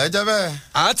ìròyìn lájẹ́ bẹ́ẹ̀.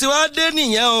 àti wá dé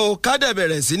nìyẹn o kádẹ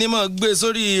bẹ̀rẹ̀ sí ni mo gbé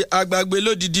sórí agbágbé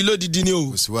lódìdí ni o.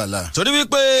 kò sí wàhálà. torí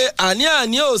wípé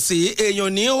àní ò sí èèyàn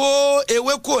ní hó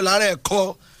ewé kúrò lára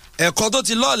ẹ̀kọ́ tó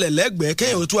ti lọ́ọ̀lẹ̀ lẹ́gbẹ̀ẹ́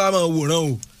kéèyàn tó wá máa wòran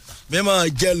o mi máa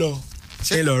jẹ lọ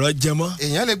ṣé lọ̀rọ̀ jẹ mọ́.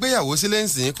 èèyàn lè gbéyàwó sílé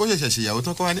ńsìn kó ṣẹ̀ṣẹ̀ ṣèyàwó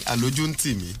tán kó wá ní àlójú ń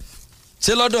tì mí.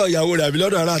 ṣé lọ́dọ̀ ìyàwó rẹ̀ àbí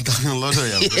lọ́dọ̀ ara ta. lọ́dọ̀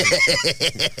ìyàwó rẹ̀.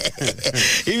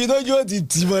 ibi tójú ó ti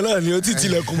tì mọ́ náà ni ó ti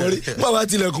tilẹ̀kùn mọ́rí bàbá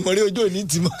tilẹ̀kùn mọ́rí ojú ò ní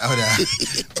tì mọ́.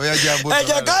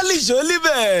 ẹ̀jẹ̀ kálíṣó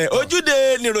líbẹ̀ ojúde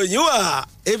nìròyìn wà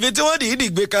ebi tí wọ́n dìídì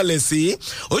gbé kalẹ̀ sí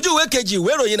ojú ìwé kejì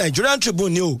ìwé ìròyìn Nigerian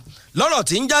Tribune ni o lọ́rọ̀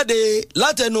tí ń jáde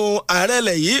látẹnu ààrẹ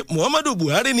ilẹ̀ yìí Muhammadu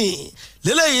Buhari ni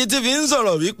lélẹ́yìí ti fi ń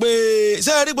sọ̀rọ̀ wípé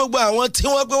sẹ́ẹ̀rí gbogbo àwọn tí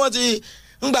wọ́n pé wọ́n ti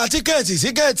ń gba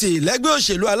tíkẹ́ẹ̀tì lẹ́gbẹ́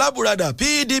òṣèlú alábùradà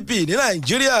PDP ní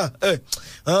Nàìjíríà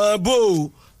bó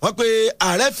wọ́n pé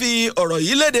ààrẹ fi ọ̀rọ̀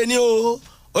yìí léde ní o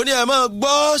ó ní ẹ̀ máa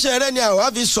gbọ́ ṣẹ̀rẹ́ ni àwa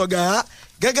fi sọ̀gá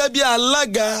gẹ́gẹ́ bí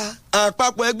alága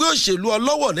àpapọ̀ ẹgbẹ́ òṣèlú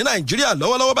ọlọ́wọ̀ ní Nàìjíríà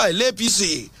lọ́wọ́lọ́wọ́ báyìí APC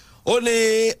ó ní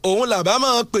òun làbá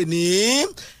máa pè ní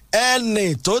ẹni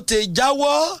tó ti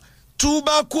jáwọ́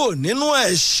túbá kù nínú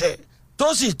ẹ̀ṣẹ̀ tó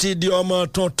sì ti di ọmọ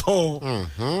tuntun.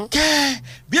 kẹ́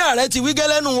bí ààrẹ ti wí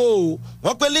gẹ́lẹ́nu o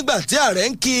wọ́n pé nígbà tí ààrẹ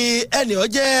ń kí ẹnì ó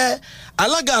jẹ́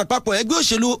alága àpapọ̀ ẹgbẹ́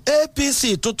òṣèlú APC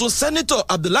tuntun sẹ́nitọ̀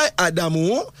Abdullahi Adamu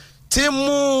ti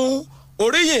mú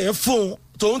oríyìn fún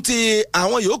tòun ti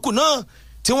àwọn yòókù náà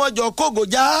tí wọ́n jọ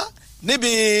kógojá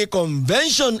níbi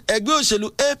convention ẹgbẹ́ òṣèlú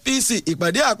APC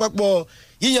ìpàdé àpapọ̀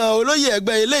yíyan olóyè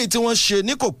ẹgbẹ́ eléyìí tí wọ́n ṣe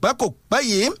ní kò pẹ́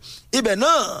yìí ibẹ̀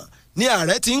náà ni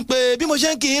ààrẹ ti ń pé bí mo ṣe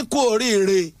ń kí n kú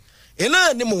oríire iná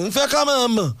ni mò ń fẹ́ ká máa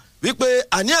mọ̀ wípé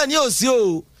àní ò sí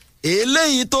o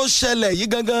eléyìí tó ṣẹlẹ̀ yìí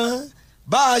gangan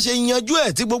bá a ṣe yanjú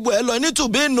ẹ̀ tí gbogbo ẹ̀ lọ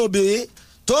nítùbínùbí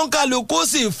tó ń kálukú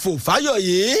sì fò fáyọ̀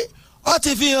yìí ó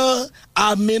ti fi hàn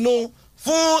àmínú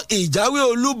fún ìjáwé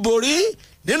olúborí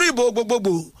nínú ìbò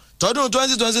gbogbogbò tọdún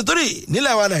 2023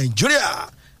 nílẹ̀ wa Nàìjíríà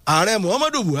ààrẹ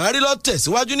Muhammadu Buhari ló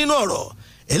tẹ̀síwájú nínú ọ̀rọ̀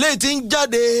eléyìí tí ń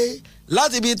jáde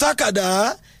láti ibi tákàdá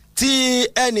tí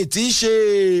ẹni tí í ṣe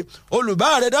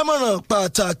olùbáàrẹ dámọ̀ràn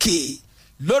pàtàkì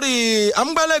lórí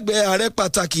amúgbálẹ́gbẹ̀ẹ́ ààrẹ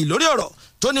pàtàkì lórí ọ̀rọ̀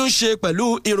tó ní ń ṣe pẹ̀lú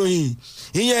ìròyìn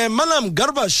ìyẹn Malam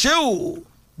Garba Shehu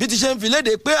bí ti ṣe ń fi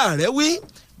léde pé ààrẹ wí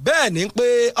bẹ́ẹ̀ ni pé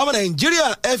ọmọ Nàìjíríà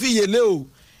ẹ fi yèlé o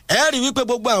ẹ rí wípé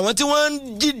gbogbo àwọn tí wọ́n ń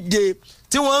díje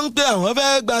tí wọ́n ń pè àwọn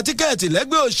fẹ́ gba tíkẹ́ẹ̀tì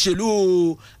lẹ́gbẹ́ òṣèlú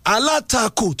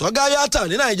alátakò tọ́gáyàtà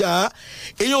ní Nàìjíríà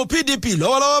èèyàn PDP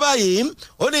lọ́wọ́lọ́wọ́ báyìí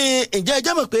ó ní ǹjẹ́ ẹ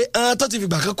jẹ́ mọ̀ pé àwọn tó ti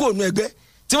fìgbà kan kó ònú ẹgbẹ́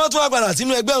tí wọ́n tún wá padà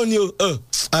sínú ẹgbẹ́ òní o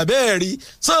àbẹ́ẹ̀ rí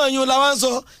sọ́ọ̀yún làwọn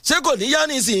sọ ṣé kò ní yá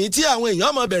nísìnyí tí àwọn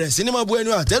èèyàn mọ̀ bẹ̀rẹ̀ sí ní mọ̀ bu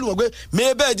ẹnu àtẹ́lù wọn pé mi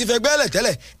bẹ́ẹ̀ ti fẹ́ gbẹ́lẹ̀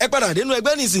tẹ́lẹ̀ ẹ padà dénú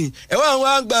ẹgbẹ́ nísìnyí ẹ wá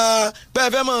wá gba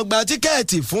pẹ́ẹ́fẹ́ mọ̀ gba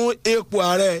tíkẹ́ẹ̀tì fún ipò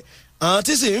ààrẹ àwọn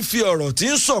tí sì ń fi ọ̀rọ̀ tí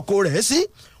ń sọ̀kò rẹ̀ sí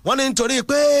wọ́n ní nítorí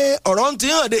pé ọ̀rọ̀ ń ti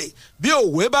hàn dé bí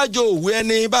òwe bá jo òwe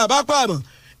ẹni bá a bá pààmọ̀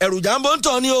ẹ̀rù jàǹbó ń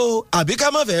tàn ní o àbí ká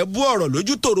má fẹ́ bú ọ̀rọ̀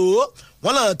lójú tòrò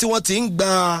wọ́n náà tí wọ́n ti ń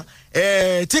gba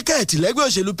tíkẹ́ẹ̀tì lẹ́gbẹ́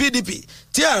òṣèlú PDP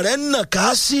tí ààrẹ ń nà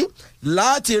ká sí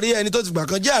láti rí ẹni tó ti gbà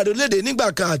kan jẹ́ ààrẹ orílẹ̀-èdè nígbà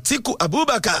kan Àtíkù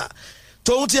Abubakar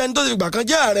tóun ti ẹni tó ti gbà kan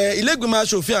jẹ́ ààrẹ ilé-ìgbìmọ̀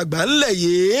asòfin àgbà ńlẹ̀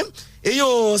yìí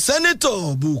èèyàn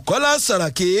sẹ́nẹ́tọ̀ Bukola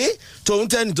Saraki tóun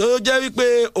tẹni tó jẹ́ wípé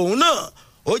òun náà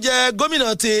ó jẹ́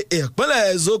gómìnà ti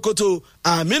ìpínlẹ̀ Sokoto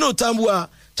Aminu Tambuwa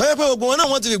tọ́jú pé gbogbo wọn náà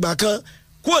wọ́n ti fìgbà kan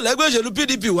kúrò lẹ́gbẹ́ òṣèlú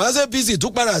PDP wá sí APC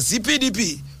tún padà sí PDP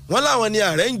wọ́n láwọn ni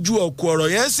ààrẹ ń ju ọ̀kù ọ̀rọ̀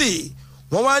yẹn sí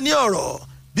wọ́n wá ní ọ̀rọ̀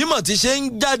bímọ ti ṣe ń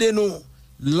jáde nu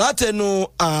látẹnu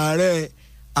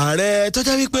ààrẹ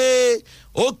tọ́jú wípé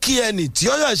ó kí ẹni tí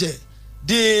ó ṣẹ̀ṣẹ̀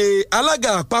di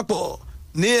alága àpapọ̀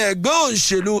ní ẹgbẹ́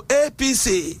òṣèlú APC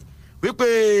wípé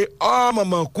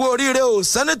ọmọọmọ kú oríire o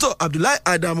sẹ́nẹ́tọ̀ Abdullahi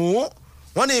Adamu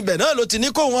wọ́n ní ibẹ̀ náà ló ti ní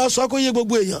kó wọn sọ kó yé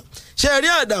gbogbo èèyàn ṣe rí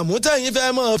Àdàmú tẹ̀yìn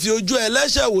fẹ́ mọ́ fi ojú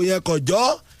ẹlẹ́ṣẹ̀ wò yẹn kọjọ́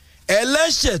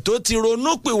ẹlẹ́ṣẹ̀ tó ti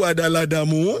ronú pìwàdà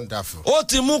làdàmú ó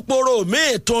ti mú poro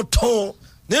míì tuntun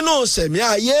nínú sẹ̀mí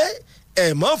ayé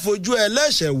ẹ̀ mọ́ fojú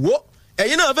ẹlẹ́ṣẹ̀ wò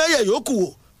ẹ̀yin náà fẹ́ yẹ̀ yòókù wò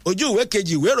ojú ìwé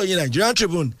kejì ìwé ìròyìn Nigerian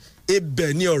Tribune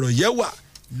ibẹ̀ ni ọ̀rọ̀ yẹn wà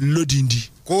lódìndí.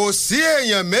 kò sí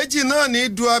èèyàn méjì náà ní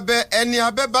du abẹ ẹni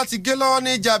abẹ bá ti gé lọ́wọ́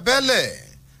ní jabẹ́lẹ̀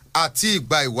àti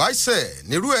ìgbà ìwáṣẹ̀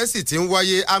nírú ẹ̀ sì ti ń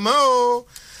wáyé àmọ́ o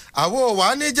àwọn ò wá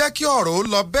ní jẹ́ kí ọ̀rọ̀ ó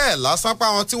lọ bẹ́ẹ̀ lásán pa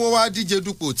àwọn tí wọ́n wá díje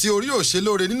dupò tí orí ò ṣe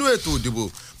lóore nínú ètò ìdìbò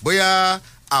bóyá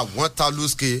àwọn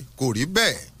taluske kò rí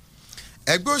bẹ́ẹ̀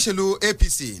ẹgbẹ́ òṣèlú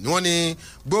APC ni wọ́n ní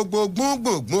gbogbo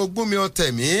gbóngbòngbò mi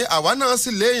ọ̀tẹ̀mí àwa náà sì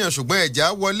léèyàn ṣùgbọ́n ẹ̀já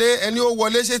wọlé ẹni ó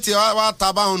wọlé ṣé ti wá ta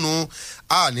báwọn nu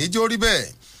àníjó rí bẹ́ẹ̀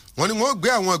wọ́n ní wọ́n gbé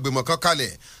àwọn ìgbìmọ̀ kan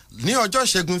kalẹ̀ ní ọjọ́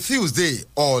ìṣẹ́gun Tuesday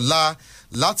ọ̀la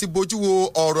láti bójú wo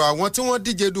ọ̀rọ̀ àwọn tí wọ́n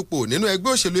díje dupò nínú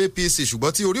ẹgbẹ́ òṣèlú APC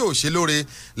ṣùgbọ́n tí orí òṣèlóore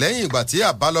lẹ́yìn ìgbà tí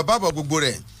àbálọbábọ̀ gbogbo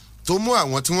rẹ̀ tó mú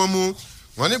àwọn tí wọ́n mú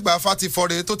wọn nígbà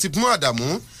Fátifọ́re tó ti mú Àdàmú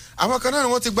àwọn kan náà ni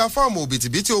wọ́n ti gba fọ́ọ̀mù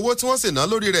òbítíbitì owó tí wọ́n sì ná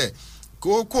lórí rẹ̀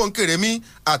kó nkèrèmí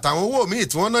àtàwọn owó míì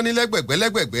tí wọ́n ná ní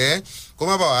lẹ́gbẹ̀gbẹ́ kó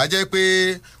má bàa wá jẹ́ pé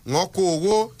wọ́n kó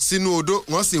owó sínú odó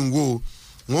wọ́n sì ń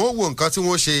wọ́n wo nǹkan tí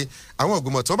wọ́n ṣe àwọn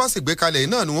ìgbìmọ̀ tó bá sì gbé kalẹ̀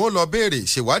náà ni wọ́n lọ béèrè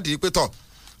ṣèwádìí pé tọ̀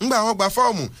ńgbà wọ́n gba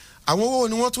fọ́ọ̀mù àwọn owó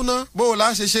ni wọ́n tún ná bó o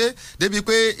láṣẹ ṣe débi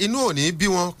pé inú ò ní bí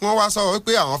wọn wọ́n wá sọ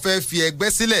pé àwọn fẹ́ fi ẹgbẹ́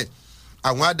sílẹ̀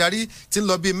àwọn adarí tí ń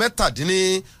lọ bíi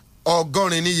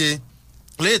 170 níye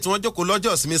lẹ́yìn tí wọ́n jókòó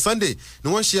lọ́jọ́ ìsinmi Sunday ni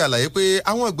wọ́n ṣe àlàyé pé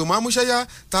àwọn ìgbìmọ̀ amúṣẹ́yá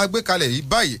tá a gbé kalẹ̀ yìí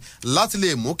báyìí láti lè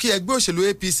mú kí ẹgbẹ́ òṣèlú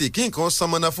APC kí nǹkan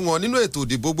sọmọnà fún wọn nínú ètò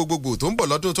ìdìbò gbogbogbò tó ń bọ̀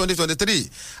lọ́dún 2023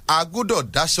 agúdọ̀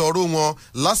dáṣọró wọn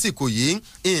lásìkò yìí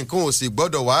nǹkan ò sì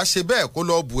gbọ́dọ̀ wá ṣe bẹ́ẹ̀ kó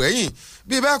lọ bù ẹ̀yìn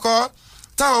bí bẹ́ẹ̀ kọ́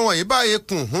táwọn wọ̀nyí báyìí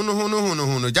kùn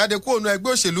hùnùhùnùhùnù jáde kúrò nínú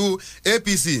ẹgbẹ́ òṣèlú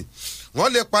APC wọ́n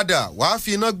lè padà wàá fi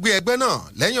iná gbé ẹgbẹ́ náà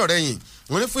lẹ́yìn ọ̀rẹ́yìn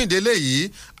wọ́n ní fún ìdílé yìí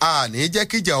àní jẹ́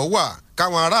kíjà ó wà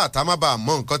káwọn ará àtà má bàa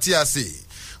mọ nǹkan tí a sè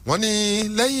wọ́n ní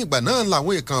lẹ́yìn ìgbà náà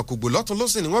làwọn èèkàn kògbò lọ́tún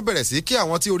lọ́sìn ni wọ́n bẹ̀rẹ̀ sí kí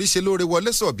àwọn tí orí ṣe lóore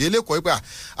wọlé sọ̀bí elékòó ìpà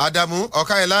Àdàmú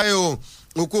ọ̀ka ẹ̀ láyé o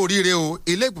okó oríire o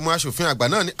ilé ìgbìmọ̀ asòfin àgbà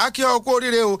náà ni akíọ́ okó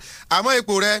oríire o àmọ́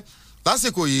ipò rẹ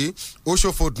lásìkò yìí ó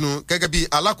ṣòfò dùn gẹ́gẹ́ bí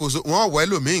alákòóso wọn wọ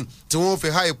ẹlòmíín tí wọ́n fi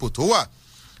há ipò tó wà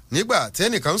nígbà tí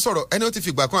ẹnìkan sọ̀rọ̀ ẹni ó ti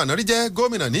fìgbà kan ànárí jẹ́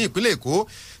gómìnà ní ìpínlẹ̀ Èkó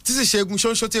tí sì ṣẹ́gun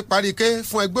ṣóńṣó ti parí ké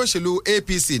fún ẹgbẹ́ òṣèlú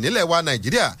APC nílẹ̀ wa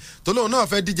Nàìjíríà tó lóun náà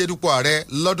fẹ́ díje dupò ààrẹ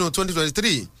lọ́dún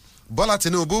 2023 Bọ́lá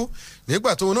Tinubu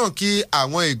nígbà tóun náà kí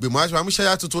àwọn ìgbìmọ̀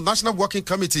amúṣẹ́yá tuntun National Working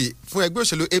Committee fún ẹgbẹ́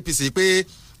òṣèlú APC pé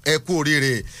ẹ kú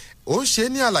oríire ó ń ṣe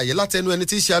ní àlàyé látẹnu ẹni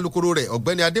tí í ṣe alukoro rẹ̀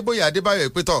ọ̀gbẹ́ni Adébóyè Adébáyọ̀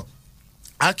ìpẹ́tọ̀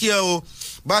akíyẹ o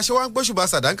bá a ṣe wá ń gbóṣùbà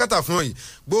sàdánkátà fún ọyìn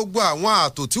gbogbo àwọn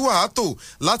ààtò tí wàá tò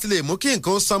láti lè mú kí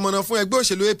nǹkan sanmọ́nà fún ẹgbẹ́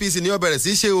òṣèlú APC ní ó bẹ̀rẹ̀ sí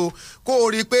í ṣe o kó o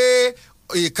rí i pé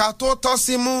ìka tó tọ́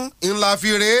sí mú ńlá fi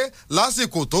rèé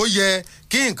lásìkò tó yẹ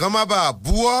kí nǹkan má bàa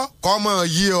buwọ́ kọ́mọ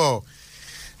yí ọ.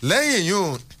 lẹ́yìn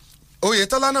yìí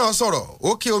Oyètọ́lá náà sọ̀rọ̀ ó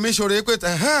kí Omiṣore pé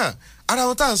ara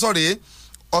wọn tá à ń sọ rèé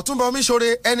Ọ̀túnba Omiṣore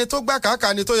ẹni tó gbà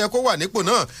kàkà ni tó yẹ kó wà nípò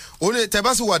náà ó ní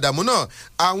tẹ́básí wà Àdàmú náà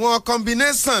àwọn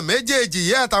combination méjèèjì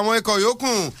yẹ àtàwọn ikọ̀ yòókù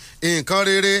nǹkan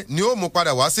rere ni ó mú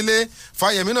padà wá sílé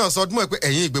Fáyẹmí náà sọdún mọ́ pé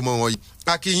ẹ̀yin ìgbìmọ̀ wọ̀nyí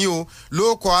akínyìn o ló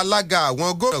kọ alága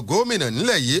àwọn gómìnà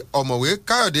nílẹ̀ yìí ọ̀mọ̀wé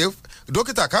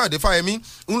dókítà Káyọ̀dé Fáyẹmí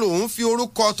ń lòun fi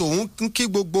orúkọ tòun kí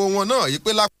gbogbo wọn náà yìí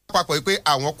pé lápapọ̀ yìí pé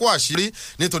àwọn kó àṣírí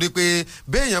nítorí pé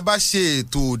béèyàn bá ṣe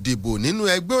ètò ìdìbò nínú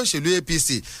ẹgbẹ́ òṣèlú APC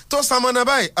tó sàmọ́nà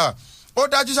báyìí ó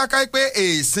dájú ṣáká pé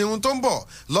èsì ohun tó ń bọ̀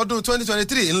lọ́dún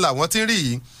 2023 ńlá wọn ti ń rí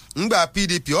yìí ńgbà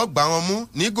PDP ọgbà wọn mú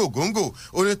ní gògóńgò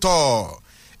onítọ̀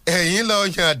ẹ̀yìn lọ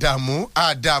yan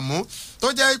Àdàmú tó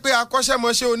jẹ́ pé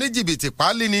akọ́ṣẹ́mọṣẹ́ oníjìbìtì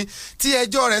páálí ni tí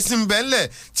ẹjọ́ rẹ̀ sì ń bẹ ńlẹ̀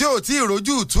tí ò tí ì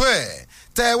rojú ìtú ẹ̀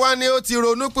tẹ́ wá ní ó ti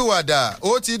ronúpìwàdà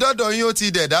ó ti dọ́dọ̀ yín ó ti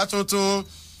dẹ̀dá tuntun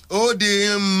ó di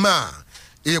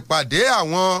ìpàdé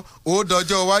àwọn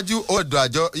òdọjọ́ iwájú ọ̀dọ̀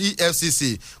àjọ EFCC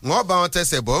wọ́n bá wọn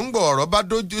tẹsẹ̀ bọ̀ ń gbọ́ ọ̀rọ̀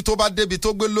tó bá débi tó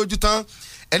gbé lójú tán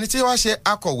ẹni tí wàá ṣe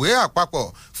akọ̀wé àpapọ̀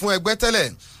fún ẹgbẹ́ tẹ́lẹ̀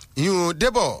ìyún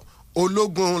Débọ̀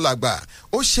Ológunlàgbà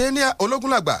ó ṣe ní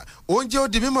Ológunlàgbà ó ń jẹ́ ó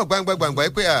di mímọ̀ gbangba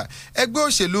pé ẹgbẹ́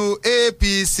òṣèlú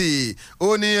APC ó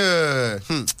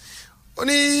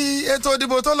ní ètò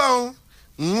ìdìbò tó lọ́hùn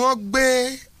wọ́n gbé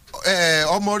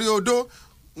ọmọ orí odó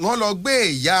wọ́n lọ gbé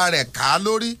ìyá rẹ̀ ká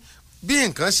lórí bí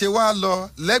nǹkan ṣe wá lọ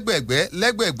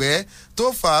lẹ́gbẹ̀gbẹ́ tó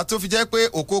fà á tó fi jẹ́ pé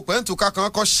òkò pẹ́ǹtùká kan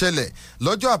kọ́ ṣẹlẹ̀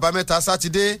lọ́jọ́ àbámẹ́ta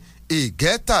sátidé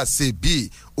ìgẹ́tàsẹ̀bì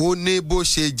ó ní bó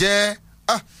ṣe jẹ́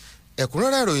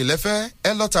ẹ̀kúnrẹ́rẹ́ ìròyìn lẹ́fẹ́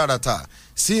ẹ lọ tààràtà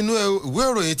sí inú ìwé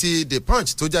ìròyìn ti The Punch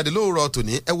tó jáde lóòrọ̀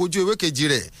tòní ẹ wojú ewé kejì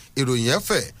rẹ̀ ìròyìn ẹ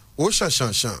fẹ̀ ó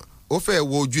ṣànṣànṣàn ó fẹ́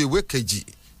wo ojú ewé kejì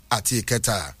àti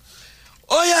ìkẹta.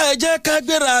 ó yá ẹ jẹ́ ká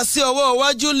gbéra sí ọwọ́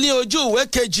iwájú ní ojú ìwé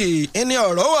kejì ìní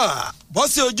ọ̀rọ̀ wà bọ́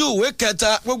sí ojú ìwé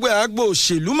kẹta gbogbo àgbo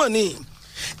òṣèlú mọ̀ ni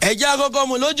ẹ̀jẹ̀ àkọ́kọ́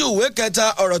mu lójú ìwé kẹta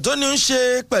ọ̀rọ̀ tó ní ń ṣe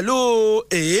pẹ̀lú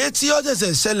èyí tí ó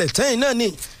ṣẹ̀ṣẹ̀ ṣẹlẹ̀ tẹ́yìn náà ni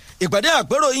ìpàdé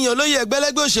àpérò ìyẹn olóyè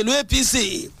ẹgbẹ́lẹ́gbẹ́ òṣèlú APC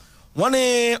wọ́n ní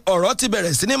ọ̀rọ̀ ti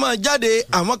bẹ̀rẹ̀ sí ní máa jáde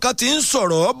àwọn kan ti ń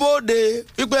sọ̀rọ̀ bóde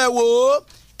pípẹ́ wo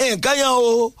nǹkan yẹn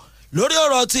o lórí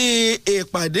ọ̀rọ̀ ti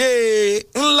ìpàdé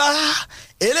ńlá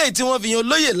eléyìí tí wọ́n fi yan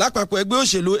olóyè lápapọ̀ ẹgbẹ́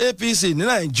òṣèlú APC ní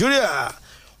Nàìjíríà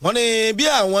wọ́n ní bí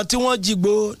àwọn tí wọ́n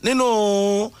jígbó nínú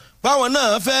báwọn náà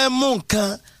fẹ́ mú nǹkan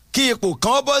kí ipò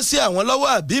kan bọ́ sí àwọn lọ́wọ́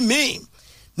àbí míì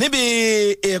níbi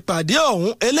ìpàdé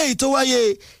ọ̀hún eléyìí tó wáyé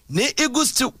ní Eagle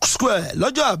Square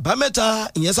lọ́jọ́ àbámẹ́ta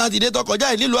ìyẹn sátidé tó kọjá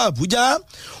nílùú Àbújá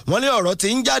wọ́n ní ọ̀rọ̀ tí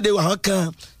ń jáde àwọn kan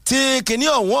tí kìíní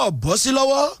ọ̀hún ọ̀bọ́ sí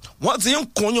lọ́wọ́ wọ́n ti ń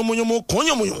kún yùmùyùmù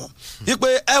wípé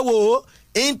ẹ wò ó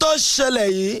in tó ṣẹlẹ̀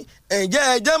yìí ǹjẹ́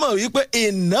ẹ jẹ́ mọ̀ wípé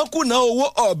ìnákùná owó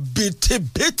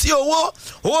ọ̀bìtìbìtì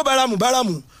owó báramù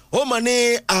ó mọ̀ ní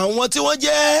àwọn tí wọ́n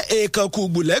jẹ́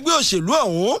èèkànkùgbù lẹ́gbẹ́ òṣèlú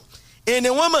ọ̀hún ìní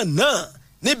wọ́n mọ̀ náà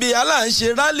níbi aláǹṣe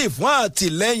rálì fún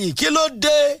àtìlẹ́yìn kí ló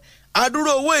dé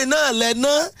adúrò owó iná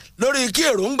lẹ́ná lórí kí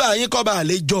èròǹgbà yín kó bá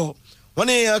lè jọ wọ́n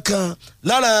ní kan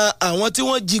lára àwọn tí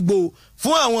wọ́n jìgbò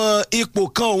fún àwọn ipò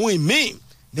kan òun ìmíì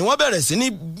ni wọ́n bẹ̀rẹ̀ sí ní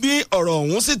bí ọ̀rọ̀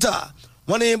ọ̀hún síta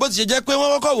wọ́n ní bó ti ṣe jẹ́ pé wọ́n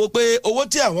kọ́kọ́ wò pé owó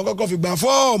tí àwọn kọ́kọ́ fi gba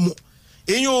fọ́ọ̀mù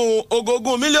ìyún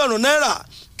ogógún mílíọ̀nù náírà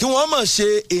kí wọ́n mọ̀ ṣe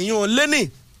ìyún lẹ́nì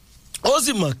ó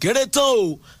sì mọ̀ kéré tán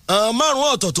o márùn-ún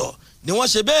ọ̀tọ̀ọ̀tọ̀ ni wọ́n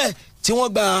ṣe bẹ́ẹ̀ tí wọ́n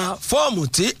gba fọ́ọ̀mù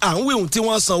tí à ń wíhùn tí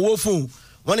wọ́n sanwó fún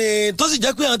wọ́n ní tó sì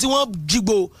jẹ́ pé àwọn tí wọ́n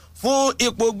jìgbò fún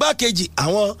ipò gbákejì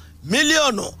àwọn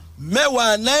mílíọ̀nù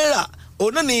 10 náírà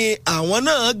òun náà ni àwọn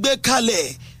náà gbé kalẹ̀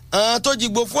tó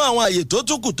jìgbò fún àwọn àyè tó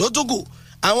túkù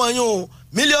àwọn yún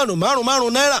mílíọ̀nù 5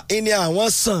 náírà ìní àwọn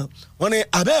san wọ́n ní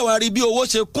àbẹ́ẹ̀wá rí bí owó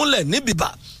ṣe kúnlẹ̀ níbìbà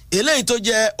eléyìí tó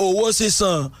jẹ́ owó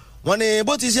sísan wọ́n ní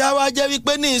bó ti ṣe wá jẹ́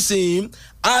wípé nísìnyí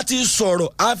a ti sọ̀rọ̀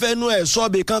afẹnu ẹ̀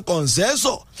sọ́ọ̀bì kan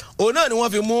kọ̀ǹsẹ́sọ̀ òun náà ni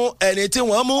wọ́n fi mú ẹni tí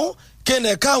wọ́n mú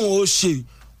kéne káwọn ó ṣe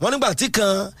wọ́n nígbà tí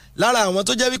kan lára àwọn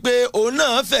tó jẹ́ wípé òun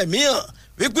náà fẹ̀mí hàn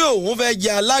wípé òun fẹ́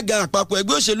jẹ alága àpapọ̀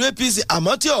ẹgbẹ́ òṣèlú APC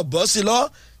àmọ́ tí ò bọ́ sí lọ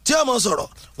tí ọmọ sọ̀rọ̀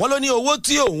wọ́n ló ní owó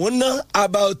tí òun ná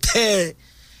about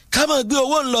ká máa gbé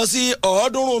owó ń lọ sí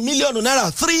 300 mílíọ̀nù náírà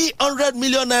 300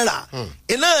 mílíọ̀nù náírà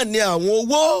iná ni àwọn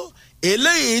owó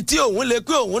eléyìí tí òun lè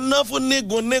pé òun ná fún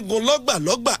nígun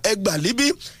lọ́gbà ẹgbà líbí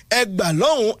ẹgbà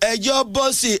lọ́hùn ẹjọ́ bọ́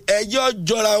sí ẹjọ́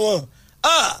jọra wọn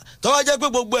tọ́wọ́ jẹ́ pé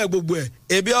gbogbo ẹ̀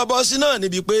ebi ọbọ̀ sí náà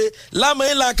níbi pé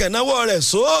lámọ́yìn la kẹ̀náwó rẹ̀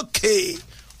sókè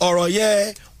ọ̀rọ̀ yẹn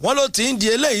wọ́n ló ti ń di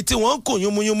eléyìí tí wọ́n ń kùn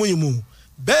yúnmúyúnmú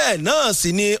bẹ́ẹ̀ náà sì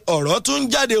ni ọ̀rọ̀ tún ń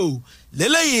jáde o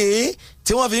lélẹ́yìí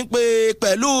tí wọ́n fi ń pe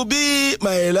pẹ̀lú bí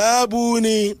màìláàbù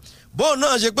ni bóun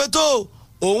náà ṣe pé tó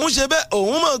òun ṣe bẹ́ẹ̀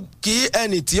òun mọ̀ kí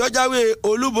ẹnì tí ó jáwé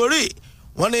olúborí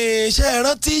wọ́n ní iṣẹ́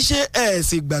rántí ṣe ẹ̀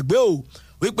sì gbàgbé o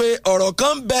wípé ọ̀rọ̀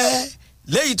kan bẹ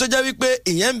léyìí tó jẹ́ wípé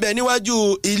ìyẹn ń bẹ níwájú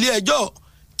ilé ẹjọ́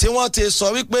tí wọ́n ti sọ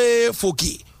wípé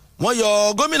fòkì wọ́n yọ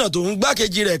gómìnà tó ń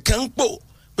gbákejì rẹ̀ kan pò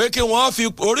pé kí wọ́n fi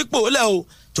orí pò lẹ̀ o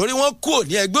torí wọ́n kúrò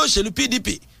ní ẹgbẹ́ òṣèlú PDP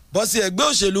bọ́ sí ẹgbẹ́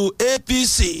òṣèlú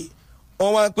APC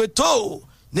wọ́n wá pé tó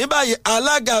ní báyìí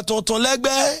alága tuntun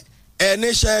lẹ́gbẹ́ ẹni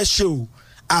ṣẹ́ṣe o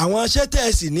àwọn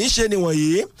ṣẹ́tẹ̀sì ní ṣe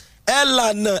nìwọ̀nyí ẹ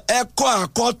lànà ẹ̀kọ́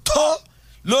àkọ́tọ́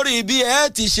lórí bí ẹ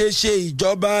ti ṣe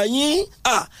ìjọba yín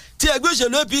tí ẹgbẹ́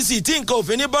òṣèlú APC tí nǹkan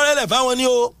òfin ní bọ́rẹ́lẹ̀ fáwọn ní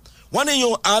o wọ́n ní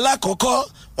yun alákọ̀ọ́kọ́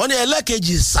wọ́n ní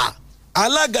ẹlẹ́kejì sà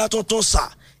alága tuntun sà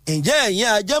ǹjẹ́ ẹ̀yin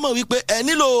ajẹ́mọ̀ wípé ẹ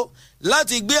nílò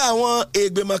láti gbé àwọn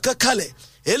ìgbìmọ̀ kan kalẹ̀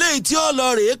eléyìí tí ó lọ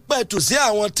rèé pẹ̀tù sí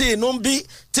àwọn tí inú ń bí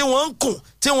tí wọ́n ń kùn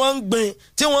tí wọ́n ń gbin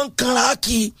tí wọ́n ń kanra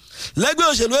kí lẹ́gbẹ́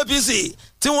òṣèlú APC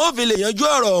tí wọ́n fi lè yanjú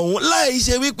ọ̀rọ̀ ọ̀hún láì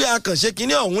ṣe wípé akànṣe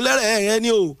kínní ọ̀hún lẹ́rẹ̀ẹ́rẹ́ ni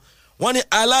o wọ́n ní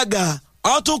alága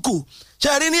ọ̀túnkù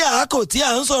ṣe rí ní àákò tí à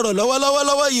ń sọ̀rọ̀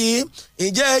lọ́wọ́lọ́wọ́ yìí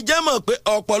ǹjẹ́ ẹ jẹ́ mọ̀ pé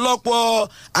ọ̀pọ̀lọpọ̀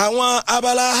àwọn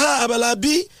abala A abala B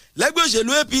lẹ́gbẹ́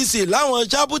òṣèlú APC láwọn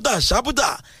ṣápútà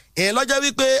ìlọ́jọ́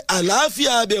wípé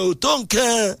àlàáfíà abẹ ò tó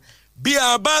nǹkan bí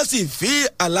a bá sì fi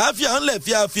àlàáfíà ńlẹ̀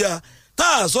fíafíà tá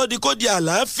a sọ di kó di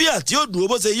àlàáfíà tí ó dúró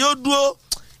bó ṣe yóò dúró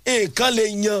nǹkan lè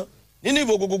yan nínú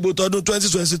ìbò gbogbo tọdún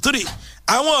 2023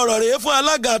 àwọn ọ̀rọ̀ rèé fún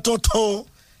alága tuntun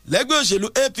lẹ́gbẹ́ òṣèlú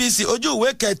APC ojú ìwé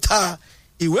kẹta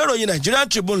ìwé ìròyìn Nigerian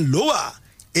Tribune ló wà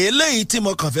eléyìí tí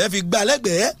mo kàn fẹ́ fi gbà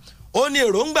lẹ́gbẹ̀ẹ́ ó ní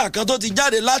èròǹgbà kan tó ti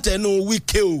jáde látẹnu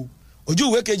Wike o ojú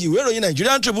ìwé kejì ìwé ìròyìn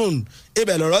Nigerian Tribune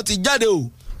ibẹ̀ lọ̀rọ̀ ti jáde o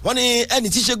wọ́n ní ẹni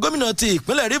tí í ṣe gómìnà ti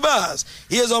ìpínlẹ̀ Rivers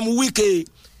Nyesom Wike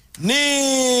ní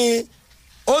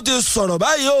ó ti sọ̀rọ̀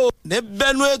báyìí o ní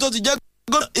Benue tó ti jẹ́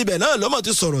gómìnà ibẹ̀ náà lọ́mọ̀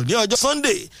ti sọ̀rọ̀ ní ọjọ́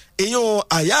Sunday ìyún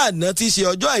àyà àná ti ṣe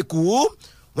ọjọ́ àìkú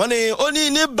wọ́n ní ó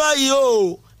ní báyìí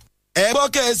o ẹ gbọ́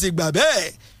kẹ́sì gbà bẹ́ẹ̀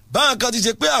báwọn kan ti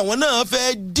ṣe pé àwọn náà fẹ́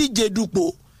díje dupò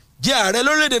jẹ́ ààrẹ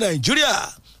lórílẹ̀‐èdè Nàìjíríà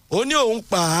ó ní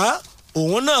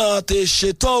òun náà ti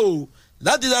ṣetán o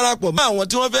láti darapọ̀ mọ́ àwọn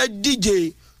tí wọ́n fẹ́ díje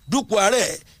dupò ààrẹ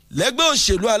lẹ́gbẹ́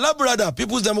òṣèlú alábùradà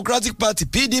People's Democratic Party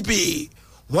PDP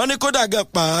wọ́n ní kódà gan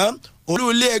pa olú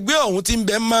ilé ẹgbẹ́ ọ̀hún ti ń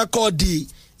bẹ Makurdi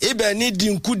ibẹ̀ ní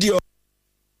dínkùdì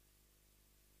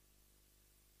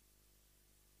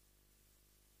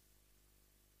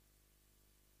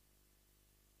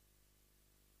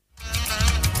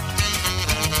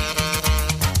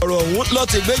ọ̀rọ̀ ọ̀hún ló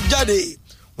ti gbé jáde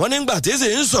wọ́n nígbà tí sì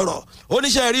ń sọ̀rọ̀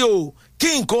oníṣẹ́ rí o kí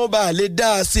nǹkan bá lè dá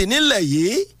a sí nílẹ̀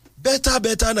yìí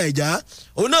bẹ́tà Naija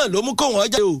òun náà ló mú kó wọ́n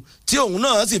jáde o tí òun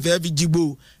náà sì fẹ́ fi jigbo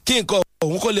kí nǹkan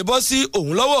òun kó lè bọ́ sí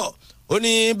òun lọ́wọ́ ó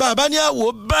ní bàbá ní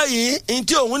àwò báyìí ní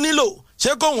tí òun nílò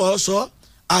ṣé kò wọ́n sọ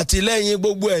àtìlẹ́yìn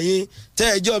gbogbo ẹ̀yin tẹ́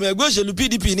ẹjọ́ ọmọ ẹgbẹ́ òṣèlú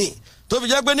PDP ni tó fi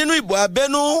jẹ́ pé nínú ìbò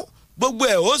abẹ́nú gbogbo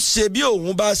ẹ̀ ó ṣe bí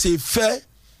òun bá ṣe fẹ́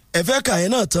ẹ̀fẹ́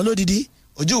kàyẹn náà tán lódìdí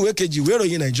ojú ìwé kejì ìwé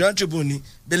ìròyìn Nigerian Tribune ni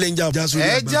belenja ọjà sórí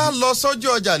àgbà. ẹ já lọ sójú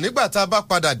ọjà nígbà tá a bá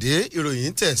padà dé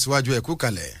ìròyìn tẹ̀síwájú ẹ̀kú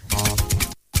kalẹ̀.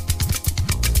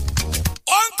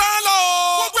 ó ń tán lọ.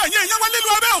 gbogbo ẹ̀yin ìyẹn wá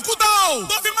nílùú Abẹ́òkúta o.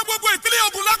 tó fi mọ́ gbogbo ìpínlẹ̀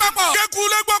Ògùn lápapọ̀. kéku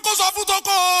lé gbọ́ kó sọ fún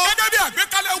toko. gẹ́gẹ́ bí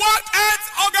àgbékalẹ̀ World Health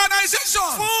Organization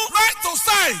fún right to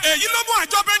sight. èyí ló mú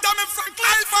àjọ Benjamin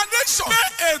Franklin Foundation gbé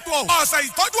ètò ọ̀sẹ̀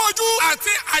ìtọ́jú ojú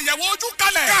àti àyẹ̀wò ojú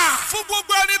kalẹ̀. ká fún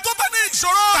gbogbo ẹni tó bá ní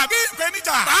ìṣòro tàbí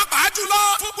ìpèníjà. pàápàá jùlọ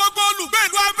fún gbogbo olùgbé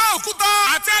ìlú Abẹ́òkúta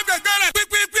àti ẹgbẹ̀gbẹ̀ rẹ̀.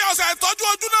 pínpín ọ̀sẹ̀ ìtọ́jú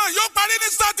ojú náà yóò parí ní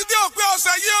sátidé òpin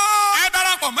ọ̀sẹ̀ yìí o. ẹ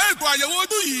darapọ̀ mọ́ ètò àyẹ̀wò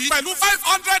ojú yìí pẹ̀lú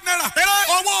 500 naira péré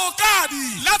owó káàdì.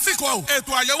 lásìkò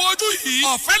ètò àyẹ̀wò ojú yìí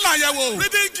ọ̀fẹ́ làyẹ̀wò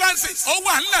reading glasses ó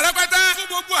wà nílẹ̀ rẹpẹtẹ fún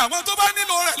gbogbo àwọn tó bá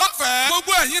nílò rẹ̀ lọ́fẹ̀ẹ́.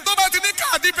 gbogbo ẹ̀yin tó bá ti ní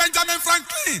káàdì Benjamin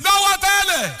Franklin lọ́wọ́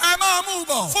tẹ́lẹ̀ ẹ máa mú un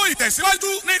bọ̀ fún ìtẹ̀síwájú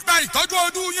nípa ìtọ́jú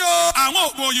ojú yín o. àwọn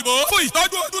oògùn òyìnbó fún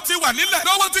ìtọ́jú ojú ti wà nílẹ̀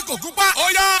lọ́wọ́ tí kò gúnpá. ó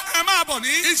yá ẹ máa bọ̀ ní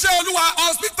iṣẹ́ olúwa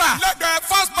hospital lẹ́gbẹ̀ẹ́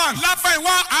First Bank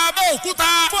láfẹ̀wá Abẹ́òkúta.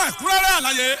 fún ẹ̀kúnrẹ́rẹ́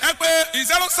àlàyé ẹ pé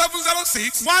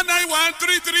 0706 191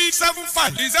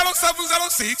 3375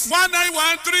 0706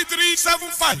 191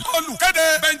 3375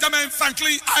 olùkéde Benjamin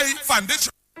Franklin Eye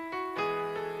Foundation.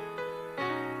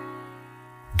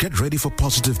 Get ready for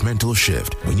positive mental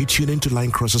shift when you tune into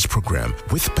Line Crossers program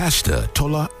with Pastor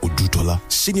Tola Odutola,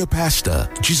 Senior Pastor,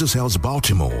 Jesus Hells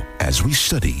Baltimore, as we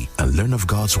study and learn of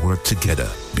God's Word together,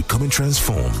 becoming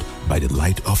transformed by the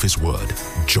light of His Word.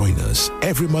 Join us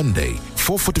every Monday,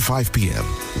 4:45 p.m.,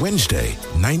 Wednesday,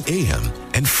 9 a.m.,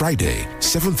 and Friday,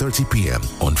 7:30 p.m.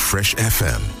 on Fresh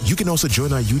FM. You can also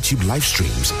join our YouTube live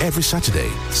streams every Saturday,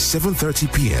 7:30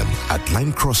 p.m. at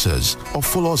Line Crossers, or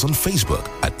follow us on Facebook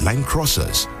at Line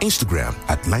Crossers, Instagram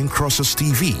at Line Crossers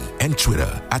TV, and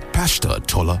Twitter at Pastor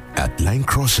Tola at Line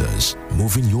Crossers,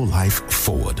 moving your life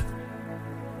forward.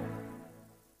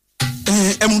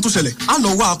 ẹmu tó ṣẹlẹ̀ a lọ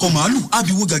wá akọ màálù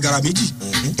abiwo gàgàrà méjì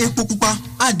epo pupa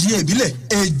adìẹ ìbílẹ̀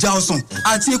ẹja ọsàn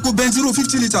àti epo bẹntiró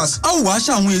 50 litres a ó wá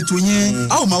ṣàwọn ètò yẹn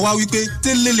a ó máa wá wípé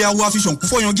tẹ́lẹ̀lẹ̀ awo àfihàn kú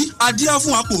fọyangí adíá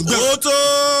fún apò gbẹ. ó tó.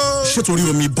 ṣé torí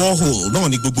omi borehole náà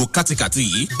ni gbogbo kátikàti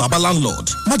yìí baba landlord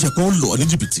má jẹ́ kó lọ ní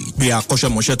jìbìtì pé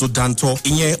akọ́ṣẹ́mọṣẹ́ tó dáńtọ́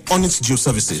ìyẹn Onyx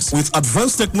Geoservices with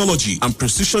advanced technology and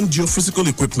precision geophysical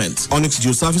equipment. Onyx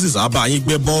Geoservices á bá yín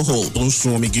gbẹ́ borehole tó ń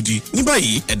sun omi gidi. ní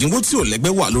báyìí ẹ̀dínwó tí ò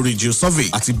lẹ́gbẹ́ wà lórí geosurvey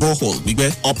àti borehole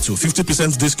gbígbẹ́ up to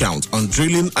 50% discount on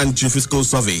drilling and geophysical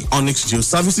survey. Onyx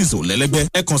Geoservices ò lẹ́lẹ́gbẹ́.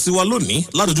 ẹ kàn sí wa lónìí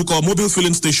ládojúkọ mobile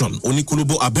filling station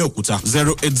oníkólóbó Abẹ́òkúta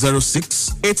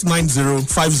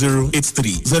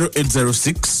 0806-890-5083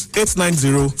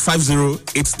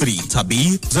 0806-890-5083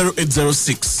 tàbí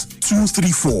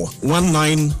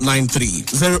 0806-234-1993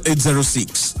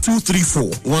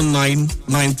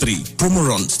 0806-234-1993. Promo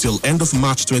run till end of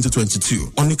March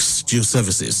 2022. Onyx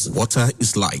Geoservices. Water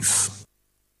is life.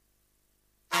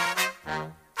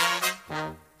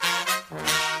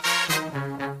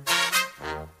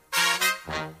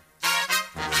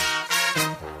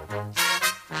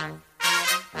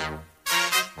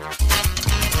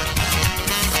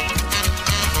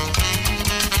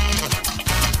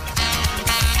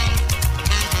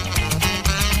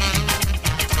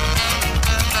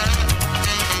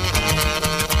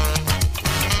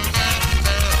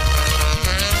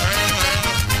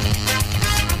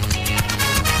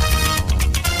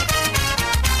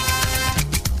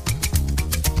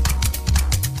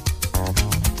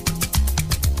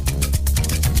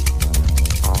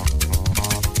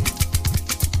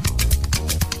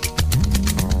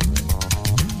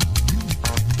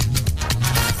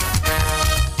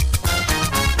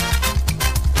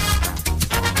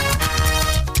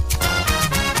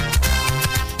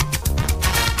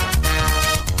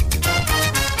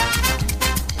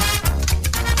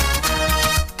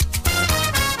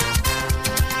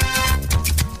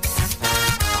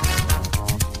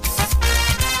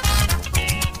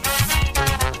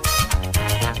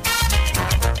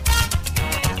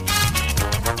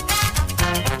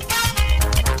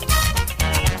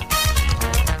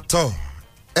 tọ́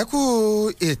ẹ kú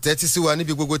ìtẹ́tí sí wa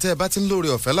níbi gbogbo tẹ́ ẹ bá ti ń lóore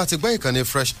ọ̀fẹ́ láti gbọ́ ìkànnì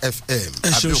Fresh FM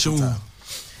Abẹ́òkúta.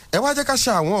 ẹ wá jẹ́ ká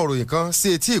ṣe àwọn òròyìn kan sí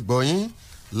etí ìgbọ́yín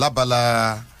lábala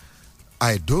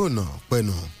àìdóònà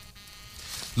pẹ̀nù.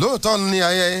 lóòótọ́ ni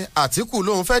Àtíkù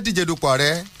lòun fẹ́ díje dupò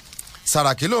ààrẹ,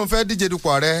 Sàràkí lòun fẹ́ díje dupò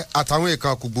ààrẹ àtàwọn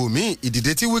èèkàn kùgbò míì.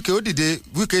 ìdìde tí Wike ó dìde,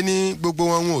 Wike ní gbogbo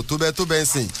wọn ò tó bẹ́ẹ̀ ń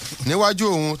sìn níwájú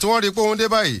òun tí wọ́n rí pé òun dé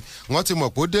báyìí wọ́n ti mọ̀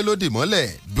pé ó dé lódì mọ́lẹ̀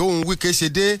bí òun Wike ṣe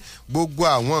dé gbogbo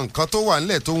àwọn nǹkan tó wà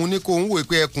nílẹ̀ tóun ní kó òun wò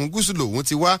pé ẹkùn gúúsù lòun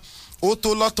ti wá ó tó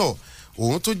lọ́tọ̀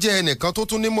òun tó jẹ́ ẹnìkan tó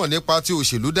tún nímọ̀ nípa ti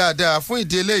òṣèlú dáadáa fún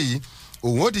ìdí eléyìí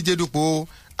òun ó díje dupò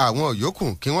àwọn yòókù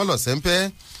kí wọ́n lọ sẹ́ńpẹ́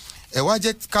ẹ wá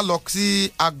jẹ́ ká lọ sí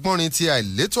agbọ́nrin ti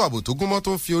àìlétò ààbò tó gúnmọ́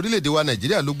tó ń fi orílẹ̀-èdè wa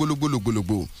Nàìjíríà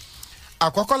lógbólógbólógbólógbò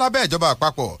àkọ́kọ́ lábẹ́ ìjọba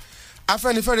àpapọ̀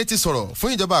Afẹ́nifẹ́re ti sọ̀rọ̀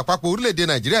fún ìjọba àpapọ̀ orílẹ̀-èdè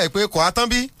Nàìjíríà pé kò á tán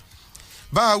bí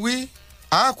bá a wí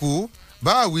a kú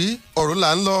bá a wí ọ̀rọ̀ là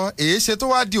ń lọ èyí ṣe tó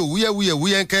wá di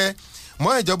òwúyẹ́wúyẹ́wúyẹ́ńkẹ́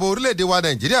mọ́ ìjọba orílẹ̀-èdè wa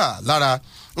Nàìjíríà lára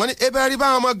wọ́n ní ebe rí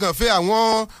báwọn ọmọ gànfẹ́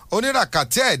àwọn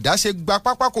oníràkàtì ẹ̀dá ṣe gba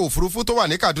pápákọ̀ òfurufú tó wà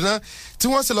ní Kaduna tí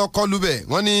wọ́n sì lọ kọlù bẹ̀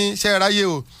wọ́n ní ṣe ráyé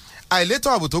o àìlétò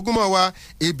ààbò tó gúnmọ́ wa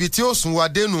ibi tí ó sùn wa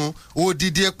dénú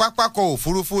odidi pápákọ̀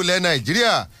òfurufú ilẹ̀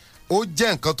Nàìjíríà ó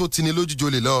jẹ́ nǹkan tó tini lójújo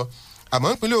lè lọ àmọ́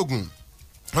ìpínlẹ̀ Ògùn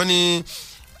wọ́n ní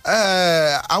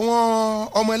àwọn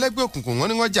ọmọ ẹlẹ́gbẹ́ òkùnkùn wọ́n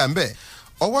ní wọ́n jà ń bẹ̀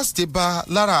ọwọ́ sì ti bá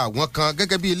lára àwọn kan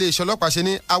gẹ́gẹ́ bí iléeṣẹ́ ọlọ́pàá ṣe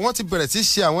ní àwọn ti bẹ̀rẹ̀ sí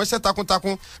ṣe àwọn iṣẹ́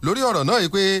takuntakun lórí ọ̀rọ̀ náà yìí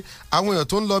pé àwọn èèyàn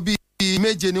tó ń lọ bí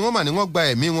 7 ni wọ́n mà ní wọ́n gba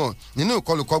ẹ̀mí wọn nínú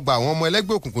ìkọlùkọgba àwọn ọmọ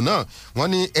ẹlẹ́gbẹ́ òkùnkùn náà wọ́n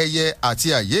ní ẹyẹ àti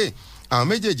àyè àwọn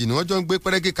méjèèjì ni wọ́n jọ ń gbé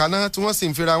pẹ́rẹ́gì kaná tí wọ́n sì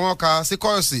ń fira wọn ka sí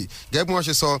kọ́ọ̀sì gẹ́gẹ́ bí wọ́n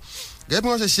ṣe sọ gẹ́gẹ́ bí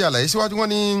wọ́n ṣe ṣe àlàyé síwájú wọn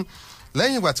ní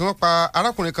lẹ́yìn ìgbà tí wọ́n pa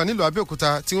arákùnrin kan nílùú Abẹ́òkúta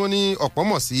tí wọ́n ní ọ̀pọ̀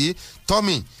mọ̀ sí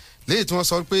Tommy léyìí tí wọ́n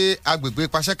sọ pé agbègbè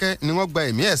Paṣẹ́kẹ́ ni wọ́n gba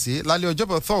ẹ̀mí ẹ̀ sí lálẹ́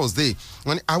ọjọ́bọ̀ Thursday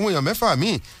wọ́n ní àwọn èèyàn 6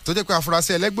 míì tó jẹ́ pé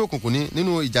afurasí ẹlẹ́gbẹ́ òkùnkùn ní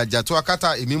nínú ìjàjà tó akátá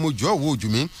èmi mojú ọ̀wọ́ ojú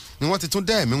mi ni wọ́n ti tún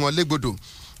dá ẹ̀mí wọn légbodò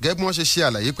gẹ́gẹ́ bí wọ́n ṣe ṣe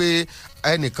àlàyé pé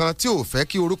ẹnìkan tí ò fẹ́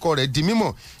kí orúkọ rẹ̀ di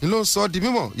mímọ̀ ni ló ń sọ di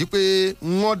mímọ̀ yí pé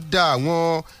wọ́n da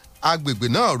àwọn agbègbè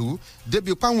náà rú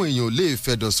débi páwọn èèyàn lè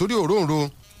fẹ̀dọ̀ sórí òróǹro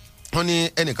wọ́n ní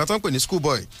ẹnìkan tó ń pè ní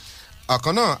schoolboy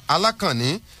ọ̀kan náà alákànní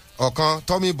ọ̀kan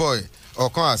Tommy boy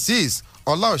ọ̀kan Azeez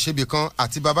ọláòṣèbí kan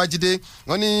àti babájídé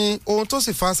wọ́n ní ohun tó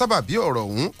sì fa sábàbí ọ̀rọ̀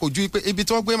ọ̀hún kò ju pé ibi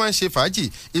tí wọ́n gbé máa ń ṣe fàájì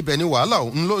ibẹ̀ ni wàhálà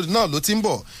náà ló ti ń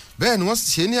bọ̀ bẹ́ẹ̀ ni wọ́n sì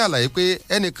ṣe ní àlàyé pé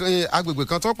ẹnìkan agbègbè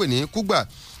kan tó pè ní kúgbà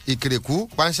ìkèrèkú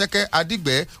panṣẹ́kẹ́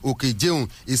adígbẹ́ òkè ìjẹun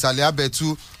ìsàlẹ̀ abẹ́tu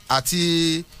àti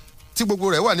tí gbogbo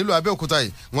rẹ̀ wà nílùú Abẹ́òkúta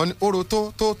yìí wọ́n ní oró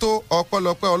tó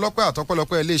ọpẹ́lọpẹ́ ọlọ́pẹ́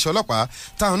àtọpẹ́lọpẹ́ iléeṣẹ́ ọlọ́pàá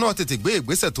táwọn náà tètè gbé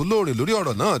ìgbésẹ̀ tó lóòrìn lórí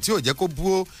ọ̀rọ̀ náà tí ò jẹ́ kó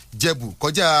bú jẹ̀bù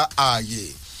kọjá ààyè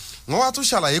wọ́n wá tún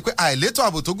ṣàlàyé pé àìlétò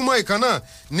ààbò tó gúnmọ́ ìkan náà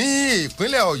ní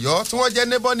ìpínlẹ̀ Ọ̀yọ́ tí wọ́n jẹ́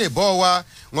nébọ́nìbọ́ wa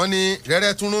wọ́n ní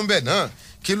rẹ́rẹ́ tún rún bẹ̀ náà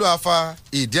kí ló afa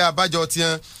ìdí abájọ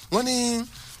tiẹ̀ wọ́n ní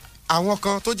àwọn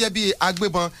kan tó jẹ́ bíi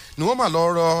agbébọn ni wọ́n mà lọ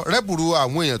rọ rẹ́bùrú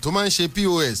àwọn èèyàn tó máa ń ṣe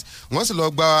POS wọ́n sì lọ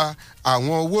gba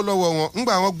àwọn owó lọ́wọ́ wọn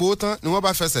ńgbà wọn gbowó tán ni wọ́n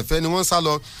bá fẹsẹ̀ fẹ́ ni wọ́n sá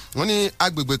lọ wọ́n ní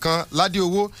agbègbè kan ládé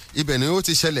owó ibẹ̀ ni ó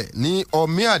ti ṣẹlẹ̀ ní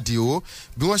ọmí àdìo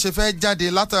bí wọ́n ṣe fẹ́ jáde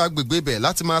látara agbègbè ibẹ̀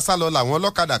láti máa sá lọ làwọn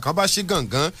ọlọ́kadà kan bá ṣí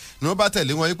gàngán ni wọ́n bá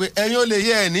tẹ̀lé wọn wípé ẹ̀yin ò lè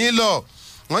yẹ ẹ̀ ní lọ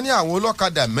wọ́n ní àwọn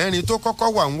ọlọ́kadà 4 tó kọ́kọ́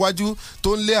wà níwájú tó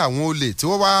ń lé àwọn olè tí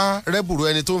wọ́n wá rẹ́bùrú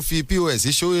ẹni tó ń fi POS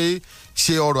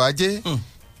ṣe ọrọ̀ ajé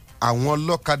àwọn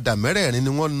ọlọ́kadà 4 ni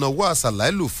wọ́n nawọ́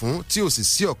àṣàláìlù fún tí ò sì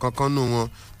sí ọ̀kankan nù wọn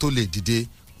tó lè dìde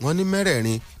wọ́n ní 4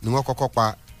 ni wọ́n kọ́kọ́ pa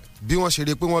bí wọ́n ṣe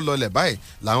rí pé wọ́n lọlẹ̀ báyìí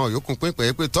làwọn yòókù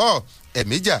pínpín pé tọ́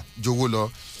ẹ̀mí jà jowó lọ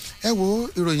ẹ wo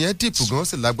ìròyìn ẹ dìpù gan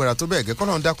sì lágbára tó bẹ́ẹ̀ gẹ́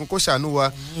kọ́lọ́run dákun kó ṣàánú wa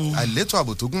àìlétò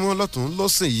ààbò tó gún wọn lọ́tún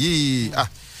lọ́sìn yìí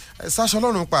sáṣọ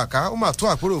ọlọ́run pàká ó mà tó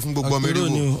àpérò fún gbogbo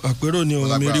àpérò ni ò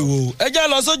mẹ́rìwò. ẹ já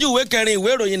lọ sójú ìwé 4 ìwé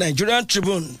ìròyìn Nigerian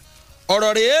Tribune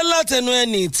ọ̀rọ̀ rèé látẹnu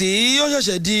ẹni tí ó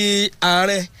ṣẹ̀ṣẹ̀ di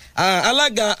ààrẹ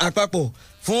alága àpapọ̀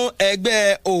fún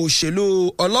ẹgbẹ́ òṣèlú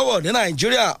ọlọ́wọ̀ ní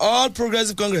Nàìjíríà All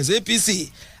Progressives Congress APC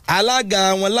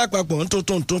alága wọn lápapọ̀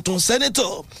tuntun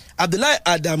sẹ́nitọ̀ Abdullahi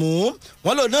Adamu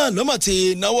wọn lò náà ló mọ̀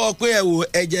ti náwó pé ẹ wò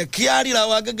ẹ jẹ́ kí á ríra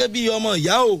wa gẹ́gẹ́ bí ọmọ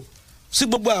ìyá o sí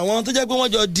gbogbo àwọn tó jẹ́ pé wọ́n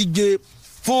jọ díje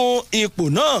fún ipò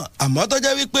náà àmọ́ tó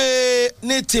jẹ́ wípé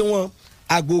ní tiwọn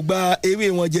àgbògbà ewé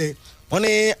wọn jẹ wọ́n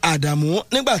ní Àdàmú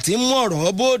nígbà tí ń mú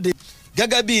ọ̀rọ̀ bóde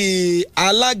gẹ́gẹ́ bí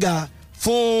alága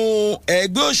fún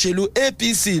ẹgbẹ́ òṣèlú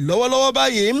APC lọ́wọ́lọ́wọ́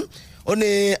báyìí ó ní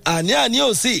àní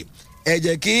ò sí ẹ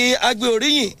jẹ́ kí a gbé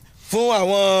oríyìn fún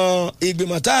àwọn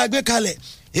ìgbìmọ̀ tá a gbé kalẹ̀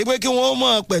ìpè kí wọ́n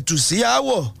mọ̀ pẹ̀tù sí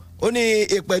àwọ̀ ó ní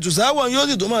ìpẹ̀tù sí àwọ̀ yóò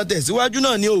sì tó mọ̀ tẹ̀síwájú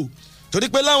náà ni o torí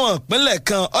pé láwọn ìpínlẹ̀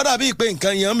kan ó dàbí pé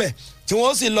nǹkan yan mẹ́ tí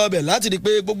wọ́n sì lọ bẹ̀ láti rí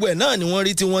pé gbogbo ẹ̀ náà ni wọ́n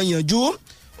rí tí wọ́n yanjú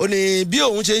ó ní bí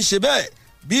òun ṣe ń ṣe bẹ́ẹ̀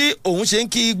bí òun ṣe ń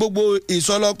kí gbogbo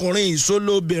ìsọlọkùnrin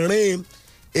ìsọlóbìnrin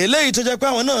eléyìí tó jẹ́ pé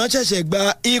àwọn náà ṣẹ̀ṣẹ̀ gba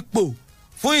ipò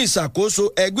fún ìṣàkóso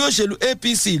ẹgbẹ́ òṣèlú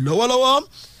APC lọ́wọ́lọ́wọ́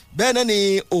bẹ́ẹ̀ náà ni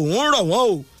òun rọ̀ wọ́n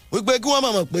o wípé kí wọ́n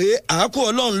mọ̀ pé àákú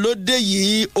ọlọ́run ló dé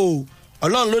yìí o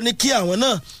ọlọ́run ló ní kí àwọn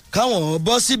náà káwọn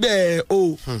bọ́ síbẹ̀ o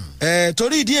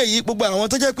torí ìdí èyí gbogbo àwọn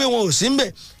tó jẹ́ pé wọn ò sí ń bẹ̀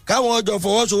káwọn ọjọ́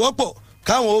fọwọ́sowọ́pọ̀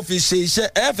káwọn ò fi ṣe iṣẹ́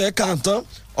ẹ̀fẹ̀ kàǹtán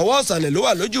ọwọ́ ọ̀sàlẹ̀ ló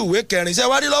wà lójú ìwé 4 iṣẹ́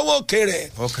wárí lọ́wọ́ òkè rẹ̀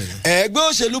ẹgbẹ́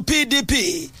òṣèlú PDP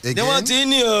ni wọ́n ti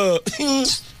ní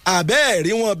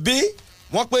àbẹ́ẹ̀rí wọn bí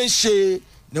wọ́n pé ń ṣe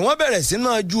ni wọ́n bẹ̀rẹ̀ sí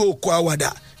náà ju òkò àwàdà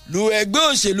lu ẹgbẹ́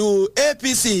òṣèlú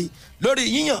APC lórí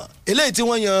yíyàn eléyìí tí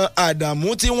wọ́n yan Àdàmú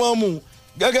tí wọ́n mú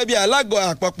gẹ́gẹ́ bí alága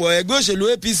àpapọ̀ ẹgbẹ́ òṣèlú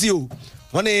APC o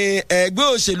wọ́n ní ẹgbẹ́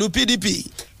òṣèlú PDP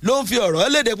ló ń fi ọ̀rọ̀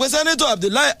léde pé sẹ́nẹ́tọ̀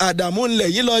Abdullahi Adamu ńlẹ̀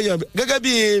yìí lọ yàn gẹ́gẹ́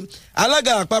bí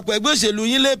alága àpapọ̀ ẹgbẹ́ òṣèlú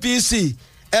yín l'APC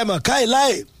ẹ̀mọ̀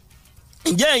káìláì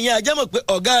ǹjẹ́ ẹ̀yin ajẹ́mọ̀ pé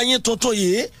ọ̀gá yín tuntun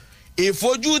yìí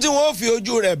ìfojú tí wọ́n fi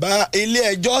ojú rẹ̀ bá ilé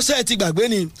ẹjọ́ ṣe ti gbàgbé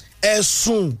ni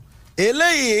ẹ̀sùn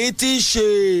eléyìí ti ṣe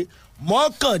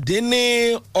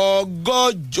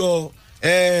mọ́kàndínlọ́gọ́jọ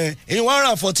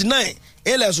 149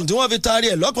 ilẹ̀ ẹ̀sùn tí wọ́n fi taari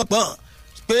ẹ̀ lọ́pọ̀pọ̀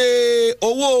pé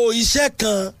owó iṣẹ́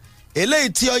kan eléyìí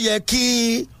tí ó yẹ kí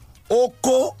ó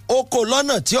kó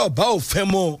lọ́nà tí ọba ò fẹ́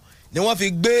mọ́ ni wọ́n fi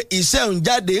gbé iṣẹ́ òun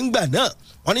jáde ńgbà náà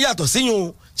wọ́n ní yàtọ̀ síyùn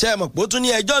ṣe é mọ̀ pé ó tún ní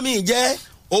ẹjọ́ míì jẹ́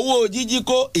owó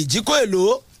ìjíkó èlò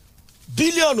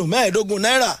bílíọ̀nù 15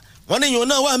 náírà wọ́n ní yùn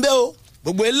náà wà ń bẹ́ o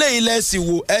gbogbo eléyìí lẹ́sìn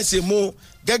wò ẹ sì mú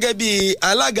gẹ́gẹ́ bí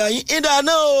alága yín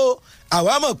ìdáná o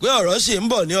àwa mọ̀ pé ọ̀rọ̀ ṣì ń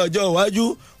bọ̀ ní ọjọ́ iwájú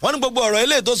wọ́n ní gbogbo ọ̀rọ̀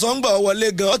eléyìí tó sọ ń gbà wọlé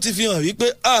gan ó ti fi hàn wípé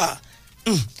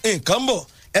nǹkan ń bọ̀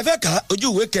ẹ fẹ́ ká ojú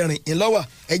ìwé 4 ńlọ́wà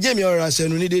ẹ jẹ́ mi ọ̀rọ̀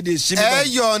àṣẹnu ní déédéé síbí. ẹ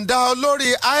yọ̀ǹda olórí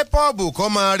IPOB kó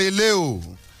máa relé o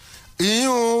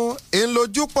ìyún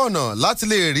ńlójúpọ̀nà láti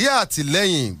lè rí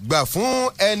àtìlẹ́yìn gbà fún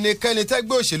ẹnikẹ́ni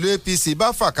tẹ́gbẹ́ òṣèlú APC bá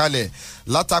fà kalẹ̀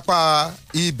látàpá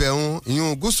ibẹ̀hún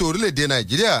ìyún gúúsù orílẹ̀-èdè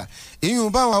Nàìjíríà ìyún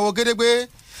báwọn àwọ̀ gédégbé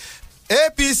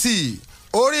APC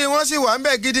orí wọn sì wà ń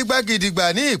bẹ̀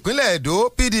gidigba ní ìpínlẹ̀ Èdó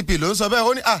PDP ló ń sọ bẹ́ẹ̀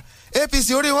ó ní APC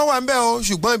orí wọn wà ń bẹ̀ o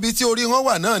ṣùgbọ́n ibi tí orí wọn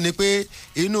wà náà ni pé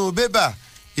inú bébà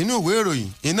inú ìwé ìròyìn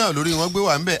iná lórí wọn gbé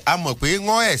wà ń bẹ̀ a mọ̀ pé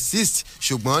wọ́n exist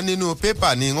ṣùgbọ́n nínú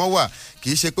pépà ni wọ́n wà kì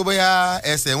í ṣe pé bóyá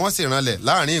ẹsẹ̀ wọn sì ranlẹ̀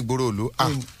láàrin ìgboro òlu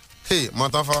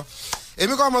mọ̀tánfọ́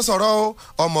èmi kọ́ mọ sọ̀rọ̀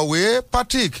ọ̀mọ̀wé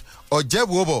Patrick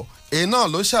Ọ̀jẹ̀bùọ̀bọ̀ èyí náà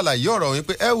ló ṣàlàyé ọ̀rọ̀ yín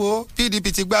pé ẹ wo PDP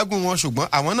ti gbágùn wọn ṣùgbọ́n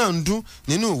àwọn náà ń dún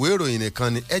nínú ìwé ìròyìn nìkan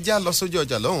ni ẹ já lọ sójú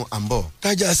ọjà lọ́hùn à ń bọ̀.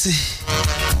 kájà sí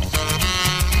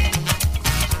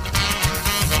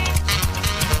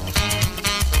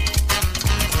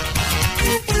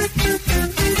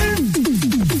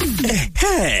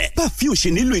báfi ò ṣe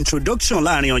nílò introduction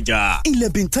láàrin ọjà ilẹ̀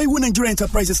Bintaiwo Nigeria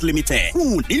Enterprises Limited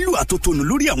wọn ò nílò àtótónu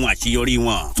lórí àwọn àṣeyọrí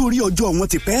wọn torí ọjọ́ wọn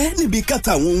ti pẹ́ níbi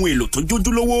káta àwọn ohun èlò tó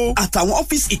jójúlówó àtàwọn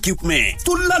office equipment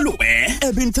tó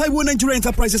lálòpẹ́ Bintaiwo Nigeria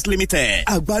Enterprises Limited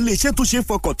àgbálẹ̀ iṣẹ́ tó ṣe é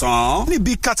fọkàn tán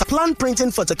níbi káta plan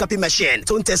printing photocopy machine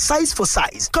tó ń tẹ size for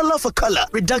size colour for colour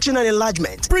reduction and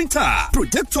enlargement printer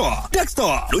projector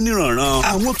desktop lóníranran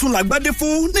àwọn tún làgbádé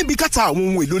fún níbi káta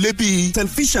àwọn ohun èlò lẹ́bí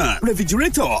television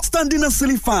refrigerator standing and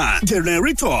ceiling fan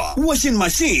generator washing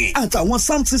machine àtàwọn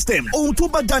sound system ohun tó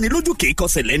bá dáni lójú kìí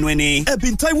kọsẹ̀ lẹ́nu ẹni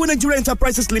Bintaiwo Nigeria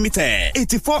Enterprises Limited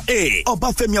 84A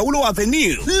Ọbáfẹ́mi Awólọ́wọ̀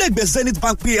Avenue lẹ́gbẹ̀ẹ́ Zenith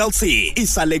Bank PLC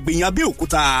ìsàlẹ̀ gbìyànjú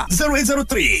Abẹ́òkúta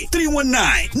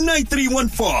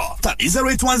 0803-319-9314 tàbí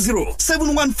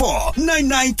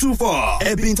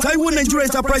 0810-714-9924 Bintaiwo Nigeria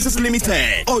Enterprises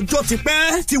Limited ọjọ́ ti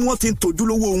pẹ́ tí wọ́n ti ń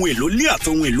tojúlówó ohun èlò ilé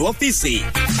àtòhun èlò ọ́fíìsì.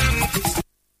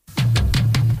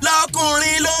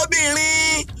 lọ́kùnrin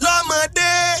lóbìnrin lọ́mọdé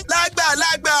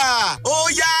lágbàlagbà ó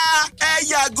yá ẹ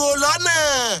yàgò lọ́nà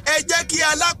ẹ jẹ́ kí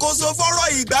alákòóso fọ́rọ̀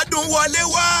ìgbádùn wọlé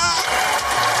wá.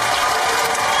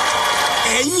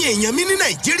 ẹ̀yin èèyàn mi ní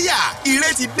Nàìjíríà ire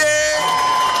ti dé.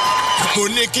 mo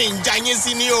ní kí n jayín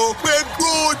sí ni o pé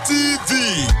GoTV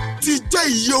ti jẹ́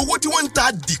iye owó tí wọ́n ń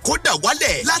ta decoder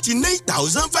wálẹ̀ láti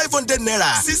 9,500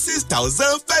 naira sí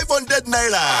 6,500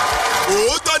 naira.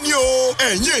 òótọ́ ni o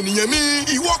ẹ̀yin ènìyàn mi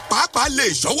ìwọ pàápàá lè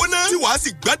ṣọ́wó ná tí wàá sì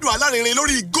gbádùn alárinrin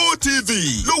lórí GoTV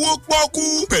lówó pọ́ọ́kú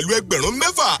pẹ̀lú ẹgbẹ̀rún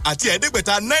 6 àti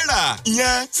 500 náírà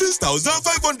ìyẹn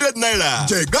 6,500 naira.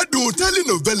 jẹ̀gbádùn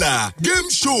telenovela game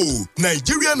show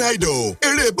Nigerian Idol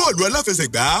eré bọ́ọ̀lù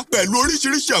aláfẹsẹ̀gbá pẹ̀lú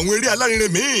oríṣiríṣi àwọn eré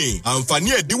alárinrin míì. àǹfààní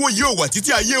ẹ̀dínwó yìí ò wà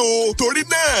títí ayé o torí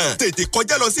náà tètè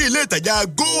kọjá lọ sí ilé ìtajà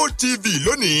GoTV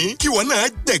lónìí kí wọn náà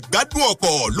jẹ̀gbádùn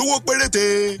ọ̀pọ̀ lówó péréte.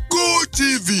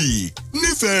 GoTV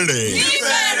nífẹ̀ẹ́ rẹ̀.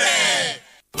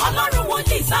 Ọlọ́run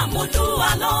wòlíì Sàmójú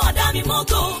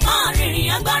Alọ́ọ̀dámímọ́gò máa rìnrìn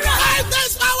agbára. Five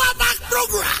days power back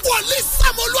program. Wòlíì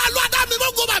Sàmójú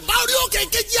Alọ́ọ̀dámímọ́gò bàbá orí òkè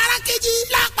kejì ara kejì.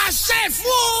 Lápàṣẹ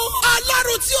fún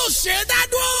Ọlọ́run tí ò ṣe é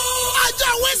dádúró. Ọjọ́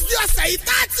Wednesday ọ̀sẹ̀ yìí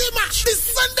 30 March ní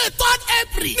Sunday 3rd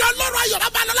April. Ní Ọlọ́run Ayọ̀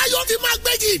Babalọ́lá yóò fi máa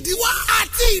gbégi ìdíwọ́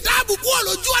àti ìdáàbòbò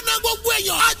olójú ọ̀nà gbogbo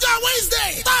èèyàn. Ọjọ́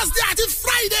Wednesday, Thursday àti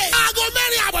Friday. Aago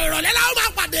 4 àbọ̀ ìrọ̀lẹ́ la ó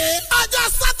máa pàdé. Ọjọ́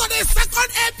Saturday 2nd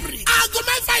April. Aago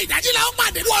 6 ìdájí la ó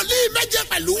pàdé. Wòlíì méje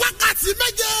pẹ̀lú wákàtí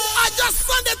méje. Ọjọ́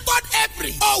Sunday 3rd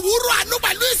April. Òwúrọ̀ àánú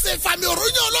pẹ̀lú ìsèfàmì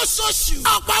òròyìn olóṣooṣù.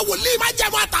 Ọ̀pọ̀ wòlíì máa jẹ́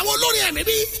mọ́ àtàwọn olórin ẹ̀mí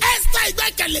bíi Esther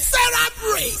Ìgbẹ́kẹ̀lé, Sarah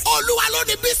Praise, Olúwa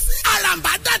lóní Bísí,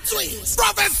 Àràǹbádá Twins,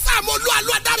 Prophet Sàmójú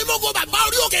Alọ́ọ̀dámímọ́gò bàbá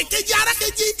orí òkè kejì ara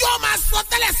kejì. Yóò máa sọ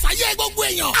tẹ́lẹ̀ ìmọ́lẹ̀ sáyé gbogbo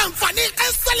èèyàn. àǹfààní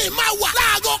kẹ́sẹ̀lì máa wà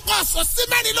láago kan ọ̀sán sí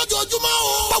mẹ́rin lójoojúmọ́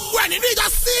o. gbogbo ẹ̀ nínú ìjọ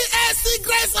CAC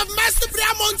Grace of Mercy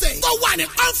Prayer Mountain tó wà ní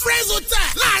Conference Hotel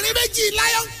láàrin méjì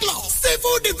Lion Club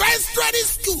Civil Defence Training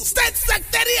School State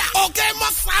Secretariat Òkè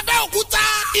Mọ́sá Abẹ́òkúta.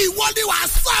 ìwọ ni wàá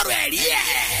sọ̀rọ̀ ẹ̀rí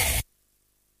ẹ̀.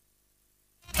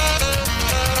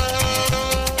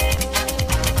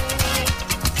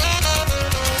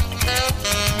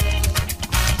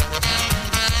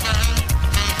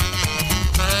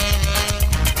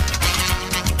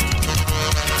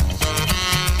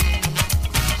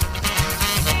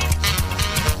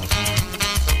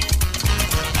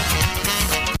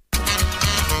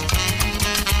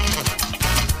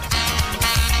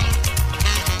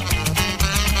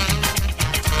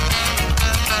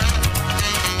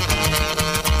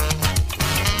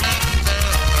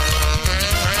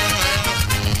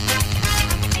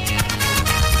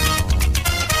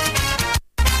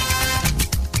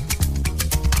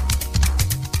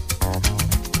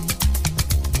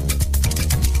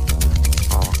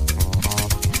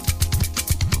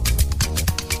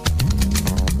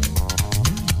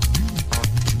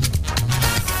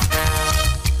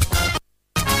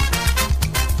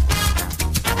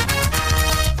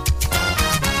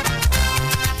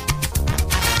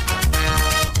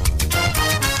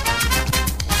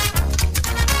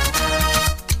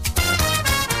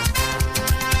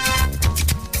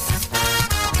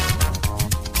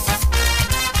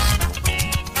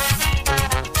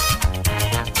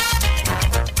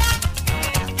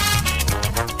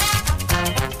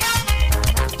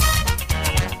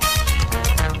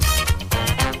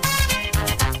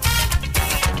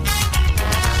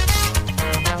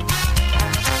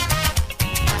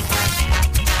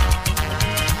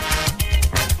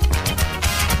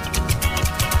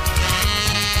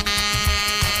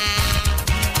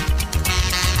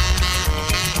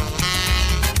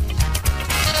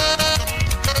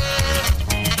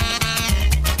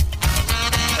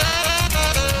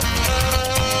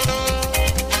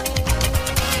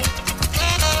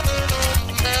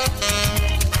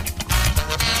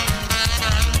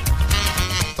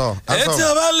 etí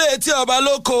ọba lé etí ọba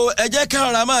lóko ẹ jẹ́ ká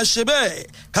ara máa ṣe bẹ́ẹ̀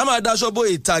ká máa daṣọ bo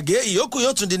ìtàgé ìyókù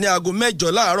yóò tún di ní aago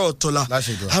 8 láàárọ̀ tọ́la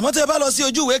àmọ́ tẹ́ bá lọ sí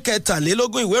ojú ìwé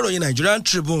 23 ìwé ìròyìn Nigerian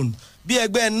Tribune bí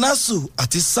ẹgbẹ́ NASU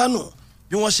àti SANU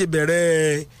bí wọ́n ṣe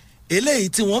bẹ̀rẹ̀ eléyìí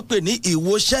tí wọ́n pè ní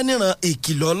ìwòṣẹ́ níran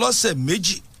ìkìlọ̀ lọ́sẹ̀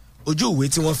méjì ojú ìwé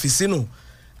tí wọ́n fi sínú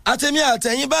àtẹ̀mí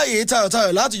àtẹ̀yìn báyìí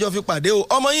tayọ̀tayọ̀ látijọ́ fi pàdé o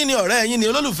ọmọ yín ni ọ̀rẹ́ yín ni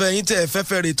olólùfẹ́ yín tẹ̀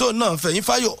fẹ́fẹ́ rè tó náà fẹ̀yìn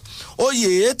fáyọ̀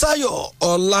oyè Táyọ̀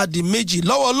Ọ̀làdìmẹ́jì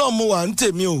lọ́wọ́ ọlọ́mú wa ń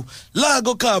tèmi o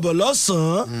láago káàbọ̀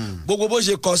lọ́sàn-án gbogbo bó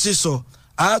ṣe kọ sísọ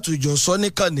àtùjọ sọ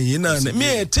níkànnì yìí náà ni mi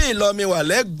ì tí ì lọ mi wà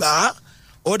lẹ́gbàá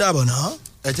ó dàbọ̀ náà.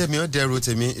 ẹ jẹ́ mi ó dẹrù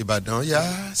tèmi Ìbàdàn ya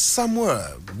Samuel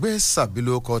gbé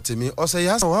sàbílò ọkọ tèmi ọ̀sẹ̀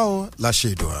yà sàn wá o láṣẹ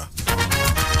ìdọ̀ra.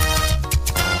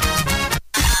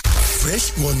 Fresh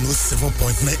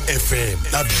 107.9 FM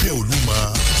lábẹ́ Olúmọ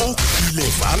ó kilẹ̀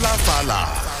fàlàfàlà.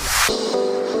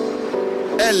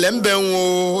 ẹlẹ́mbẹ̀ ń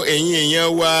wo ẹ̀yin èèyàn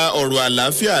wa ọ̀rọ̀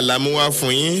àlàáfíà la mú wá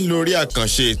fún yín lórí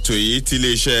àkànṣe ètò yìí tí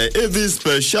iléeṣẹ́ Avis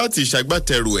Speciality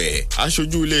ṣagbátẹrù ẹ̀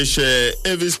aṣojú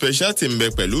iléeṣẹ́ Avis Speciality ń bẹ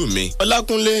pẹ̀lú mi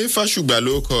Ọlákúnlé Fásùgbà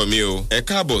ló kọ mi o ẹ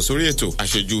káàbọ̀ sórí ètò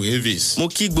aṣojú Avis. mo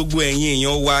kí gbogbo ẹ̀yin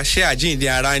èèyàn wa ṣé àjíǹde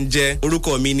ara ń jẹ́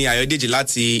orúkọ mi ni Ayọ̀dèjì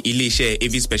láti iléeṣẹ́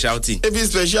Avis Speciality. Avis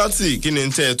Speciality kí ni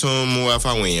tẹ́ ẹ tún mú wá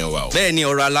fáwọn èèyàn wa o. bẹ́ẹ̀ ni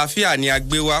ọ̀rọ̀ àlàáfíà ni a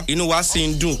gbé wá inú wa sì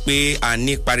ń dùn pé à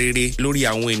ní ipa rere lórí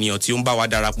àwọn ènìyàn tí ó ń bá wa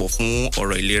darapọ̀ fún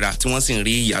ọ̀rọ̀ ìlera tí wọ́n sì ń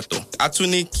rí ìyàtọ̀. a tún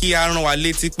ní kí a rán wa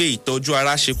létí pé ìtọ́jú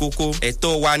ara ṣe kókó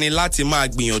ẹ̀tọ́ wa ni láti máa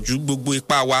gbìyànjú gbogbo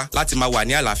ipá wa láti máa wà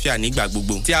ní àlàáfíà nígbà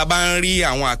gbogbo. tí a bá ń rí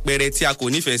àwọn àpẹẹrẹ tí a kò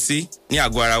nífẹ̀ẹ́ sí ní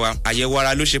àgọ́ ara wa àyẹ̀wò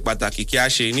ara ló ṣe pàtàkì kí a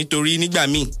ṣe nítorí nígbà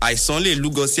míì àìsàn lè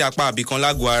lúgọ sí apá àbìkan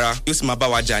lágọ̀ọ́ ara yóò sì máa bá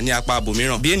wa jà ní apá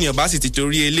àbòmíràn. bí ènìyàn bá sì ti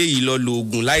torí eléyìí lọ lo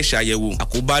oògùn láì ṣàyẹ̀wò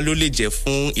àkóbá ló lè jẹ́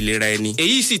fún ìlera ẹni.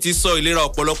 èyí sì ti sọ ìlera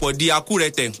ọ̀pọ̀lọpọ̀ di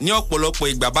akúrẹ̀tẹ̀ ní ọ̀pọ̀lọpọ̀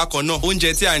ìgbà bákan náà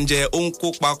oúnjẹ tí à ń jẹ ó ń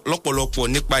kópa lọ́pọ̀lọpọ̀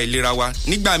nípa ìlera wa.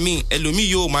 nígbà míì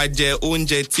ẹlòmíì yóò máa jẹ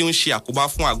oúnjẹ tí ó ń ṣe àkóbá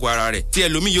fún àgọ́ ara rẹ̀ tí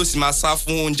ẹlòmíì yóò sì máa sá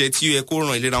fún oúnjẹ tí ó yẹ kó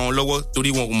ràn ìlera wọn lọ́wọ́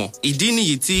torí wọn kò mọ̀. ìdí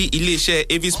nìyí tí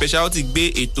iléeṣẹ́ Avis Speciality gbé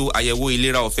ètò àyẹ̀wò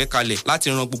ìlera ọ̀fẹ́ kalẹ̀ láti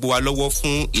ran gbogbo wa lọ́wọ́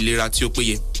fún ìlera tí ó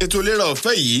péye. ètò ìlera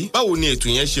ọ̀fẹ́ yìí báwo ni ètò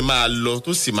yẹn ṣe máa lọ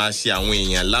tó sì máa ṣe àwọn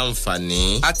èèyàn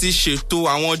láǹfààní. a ti ṣètò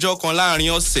àwọn ọjọ́ kan láàrin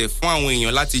ọ̀sẹ̀ fún àwọn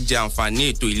èèyàn láti jẹ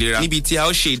àǹfààní ètò ìlera níbi tí a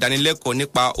ó ṣe ìdánilẹ́kọ̀ọ́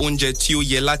nípa oúnjẹ tí ó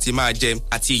yẹ láti máa jẹ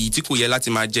àti èyí tí kò yẹ láti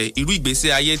máa jẹ irú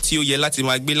ìgbésí ayé tí ó yẹ láti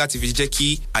máa gbé láti fi jẹ́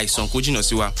kí àìsàn kó jìnnà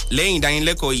sí wa. lẹ́yìn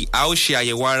ìdánilẹ́kọ̀ọ́ yìí a ó ṣe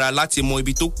àyẹ̀wò ara láti mọ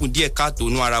ibi tó kù díẹ̀ káàtó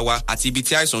nú ara wa àti ibi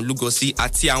tí àìsàn lúgọ sí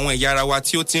àti àwọn ẹ̀yà ara wa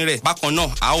tí ó ti ń rẹ̀. bákan náà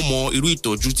a ó mọ irú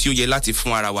ìtọ́jú tí ó yẹ láti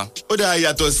fún ara wa. Ó dáa,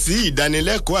 yàtọ̀ sí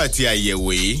ìdánilẹ́kọ̀ọ́ àti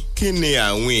àyẹ̀wò yìí, kí ni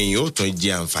àwọn èèyàn ó tún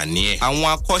jẹ àǹfààní ẹ̀? Àwọn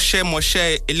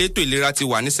akọ́ṣẹ́mọṣẹ́ elétò ìlera ti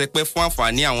wà ní sẹpẹ́ fún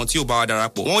àǹfààní àwọn tí ó bá wa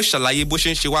darapọ̀. Wọ́n ó ṣàlàyé bó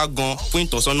ṣe ń ṣe wá gan fún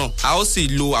ìtọ́sọ́nà. A ó sì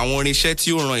lo àwọn irinṣẹ́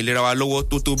tí ó ran ìlera wa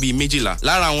lọ́wọ́ tó bíi 12.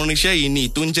 Lára àwọn irinṣẹ́ yìí ni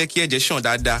ìtó ń jẹ́ kí ẹ̀jẹ̀ ṣàn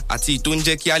dáadáa àti ìtó ń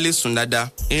jẹ́ kí a lè sùn dáadáa.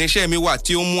 Irinṣẹ́ mi wà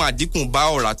tí ó mú àdínkù bá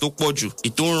ọ̀rá tó pọ̀ jù,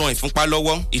 ìtó ń ran ìfúnpá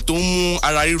lọ́wọ́, ìtó ń mú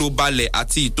ara ríro balẹ̀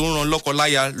àti ìtó ń ran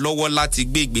lọ́kọláya lọ́wọ́ láti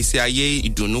gbé ìgbésí ayé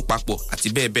ìdùnnú papọ̀ àti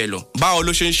bẹ́ẹ̀ bẹ́ẹ̀ lọ. Báwo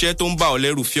ló ṣe ń ṣe tó ń bá ọ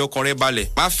lẹ́rù, fi ọkàn rẹ balẹ̀.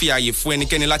 Má fi àyè fún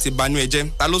ẹnikẹ́ni láti banú ẹ jẹ́.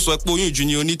 Ta ló sọ pé oyún ìju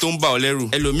ni o ní tó ń bá ọ lẹ́rù?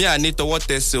 Ẹlòmíà ní tọwọ́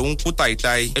tẹsẹ̀ òun kú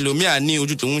tàìtàì, ẹlòmíà ní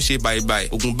ojú tòun ṣe bàìbàì,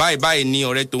 ògùn báyìí ni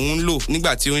ọ̀rẹ́ tòun ń lò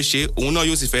nígbà tí ó ń ṣe, òun náà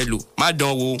yóò sì fẹ́ lò. Má dán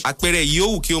wò. Àpẹẹrẹ yìí ó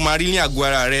wù kí o máa rí ní àgọ́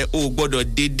ara rẹ, o gbọ́dọ̀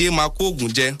dédé máa kó ògùn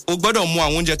jẹ. O gbọ́dọ̀ mú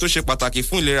àwọn oúnjẹ tó ṣe pàtàkì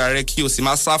fún ìlera rẹ kí o sì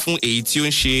máa sá fún èyí tí ó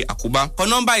ń ṣe àkóbá. Kọ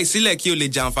nọ́mbà yìí sílẹ̀ kí o lè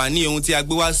jàǹfààní ohun tí a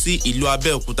gbé wá sí ìlú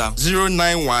Abẹ́òkúta.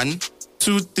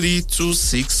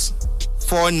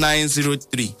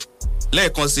 091-2326-4903.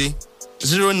 Lẹ́ẹ̀kan sí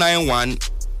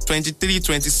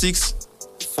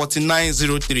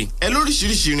 091-2326-4903. Ẹ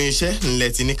lóríṣiríṣi irinṣẹ́ ńlẹ̀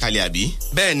ti ní kalẹ̀ àbí?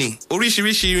 Bẹ́ẹ̀ni,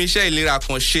 oríṣiríṣi irinṣẹ́ ìlera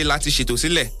kan ṣe láti ṣètò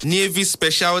sílẹ̀. Ní AV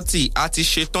Speciality a ti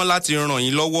ṣetán láti ràn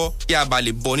yín lọ́wọ́ kí a bá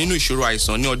lè bọ́ nínú ìṣòro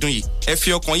àìsàn ní ọdún yìí. Ẹ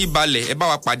fi ọkàn yín balẹ̀, ẹ bá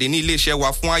wa pàdé ní iléeṣẹ́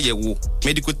wa fún àyẹ̀wò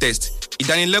medical test,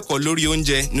 ìdánilẹ́kọ̀ọ́ lórí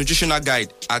oúnjẹ nutritional guide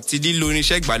àti lílo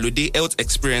irinṣẹ́ ìgbàlódé health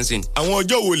experiencing. Àwọn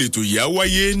ọjọ́ wo lètò yìí á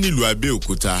wáyé nílùú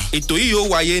Abẹ́òkúta? Ètò yìí yóò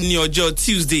wáyé ní ọjọ́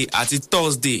Tuesday àti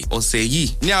Thursday ọ̀sẹ̀ yìí.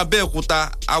 Ní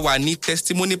Abẹ́òkúta a wà ní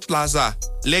Testimony Plaza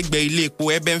lẹ́gbẹ̀ẹ́ ilé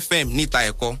epo Ebenfem níta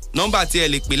Ẹ̀kọ́. Nọ́mbà tí ẹ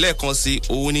lè pè lẹ́ẹ̀kan sí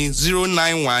òun ni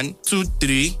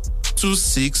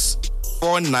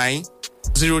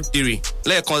 091-2326-4903.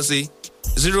 Lẹ́ẹ̀kan sí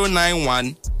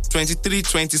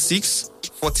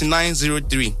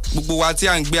 091-2326-4903. Gbogbo wa tí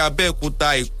a ń gbé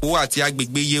Abẹ́òkúta, Èkó àti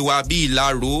agbègbè Yewa bíi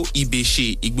Ìlaró,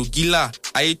 Ìbèṣe, Ìgbògílà,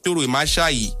 Ayétòrò,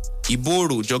 Ìmáṣáyì,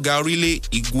 Ìbòrò, Jọ̀gá Orílẹ̀,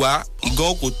 Ìgbà, Ìgàn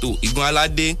Òkòtò, Ìgàn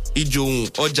Aládé, Ìjòhùn,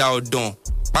 Ọjà Ọ̀dàn,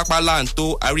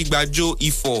 Pápálàntó, Arígbájó,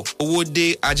 Ifọ̀,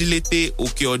 Owódé, Ajílété,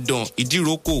 Òkè Ọ̀dàn,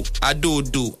 Ìdíròkò,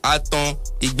 Adó-Odò, Àtàn,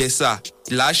 Ìgbẹ̀sà,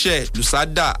 Ìláṣẹ̀,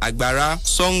 Lùsádà, Àgbàrá,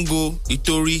 Ṣàngó,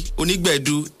 Ìtorí,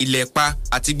 Onígbẹ̀dú, Ìlẹ̀pa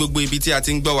àti gbogbo ibi tí a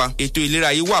ti ń gbọ́ wa. Ètò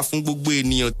ìlera yìí wà fún gbogbo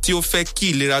ènìyàn tí ó fẹ́ kí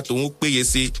ìlera tòun péye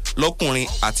sí lọ́kùnrin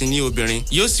àti ní obìnrin.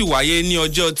 Yóò sì wáyé ní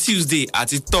ọjọ́ Tuesday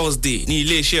àti Thursday ní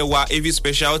iléeṣẹ́ wa AV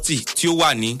Speciality tí ó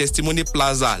wà ní Testimony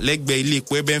Plaza lẹ́gbẹ̀ẹ́ ilé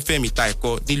epo Ebenfem ìta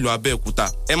Ẹ̀kọ́ nílùú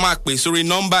Abẹ́òkúta. Ẹ máa pè sórí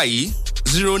nọ́mbà yìí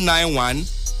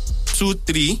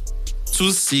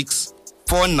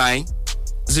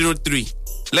 091-2326-4903.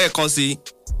 Lẹ́ẹ̀kan sí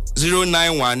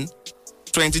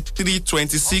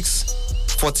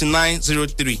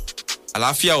 091-2326-4903.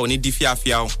 Àlàáfíà ò ní di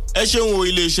fíafíà o. Ẹ ṣeun wo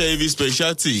iléeṣẹ́ AV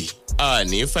Speciality, a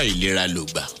ní fa ìlera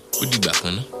lògbà. Ó dìgbà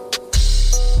kan náà.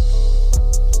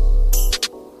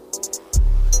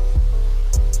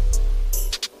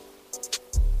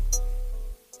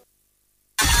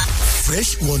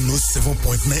 Fresh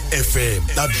 107.9 FM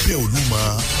lábẹ́ Olúmọ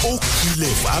ó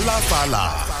kilẹ̀ fàlàfàlà.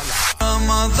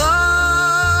 Ramadan.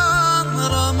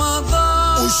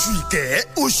 Oṣù ìkẹ́,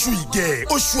 oṣù ìgẹ̀,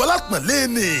 oṣù alápọ̀nlé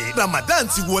ni Ramadan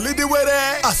ti wọlé dé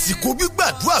wẹ́rẹ́. Àsìkò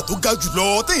gbígbàdúrà tó ga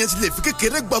jùlọ téèyàn ti lè fi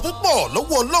kékeré gba púpọ̀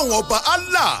lọ́wọ́ Ọlọ́run ọba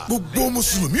Allah. Gbogbo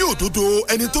Mùsùlùmí òdodo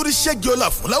ẹni tó rí ṣẹ́gi ọlá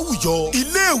fún láwùjọ.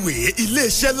 Iléèwé,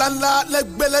 iléeṣẹ́ ńláńlá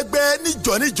lẹ́gbẹ́lẹ́gbẹ́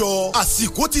níjọ.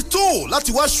 Àsìkò ti tó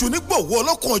láti wá ṣonígbọ̀wọ́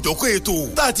ọlọ́kan ọ̀jọ̀kan ètò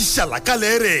tá a ti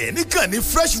ṣàlàkalẹ̀ rẹ̀ níkànnì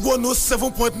Fresh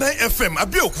 107.9 FM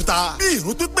Abẹ́òkúta. Bí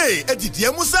ìrún pípé ẹ̀dìdì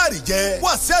ẹ̀ músàrì jẹ́.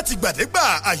 Wàásù àtìgbàdégbà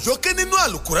àyọkẹ́ nínú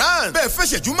Àlùkùránì. Bẹ́ẹ̀ fẹ́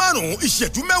ṣẹ́jú márùn-ún,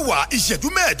 ìṣẹ́jú mẹ́wàá, ìṣẹ́jú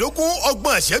mẹ́ẹ̀ẹ́dógún,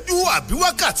 ọgbọ̀n ìṣẹ́jú àbí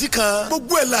wákàtí kan.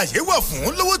 Gbogbo ẹ̀ láàyè wà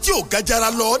fún lówó tí ò ga jara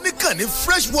lọ níkànnì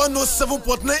Fresh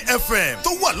 107.9 FM tó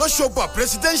wà lọ́ṣọ́bà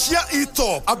Presidential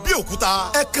Etop Abẹ́òkúta.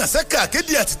 Ẹ kàn sẹ́ka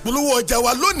akéde àtìpolówó ọjà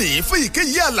wa lónìí fún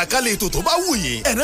ìkéyìí àlàkalẹ̀ ètò tó bá wù yín.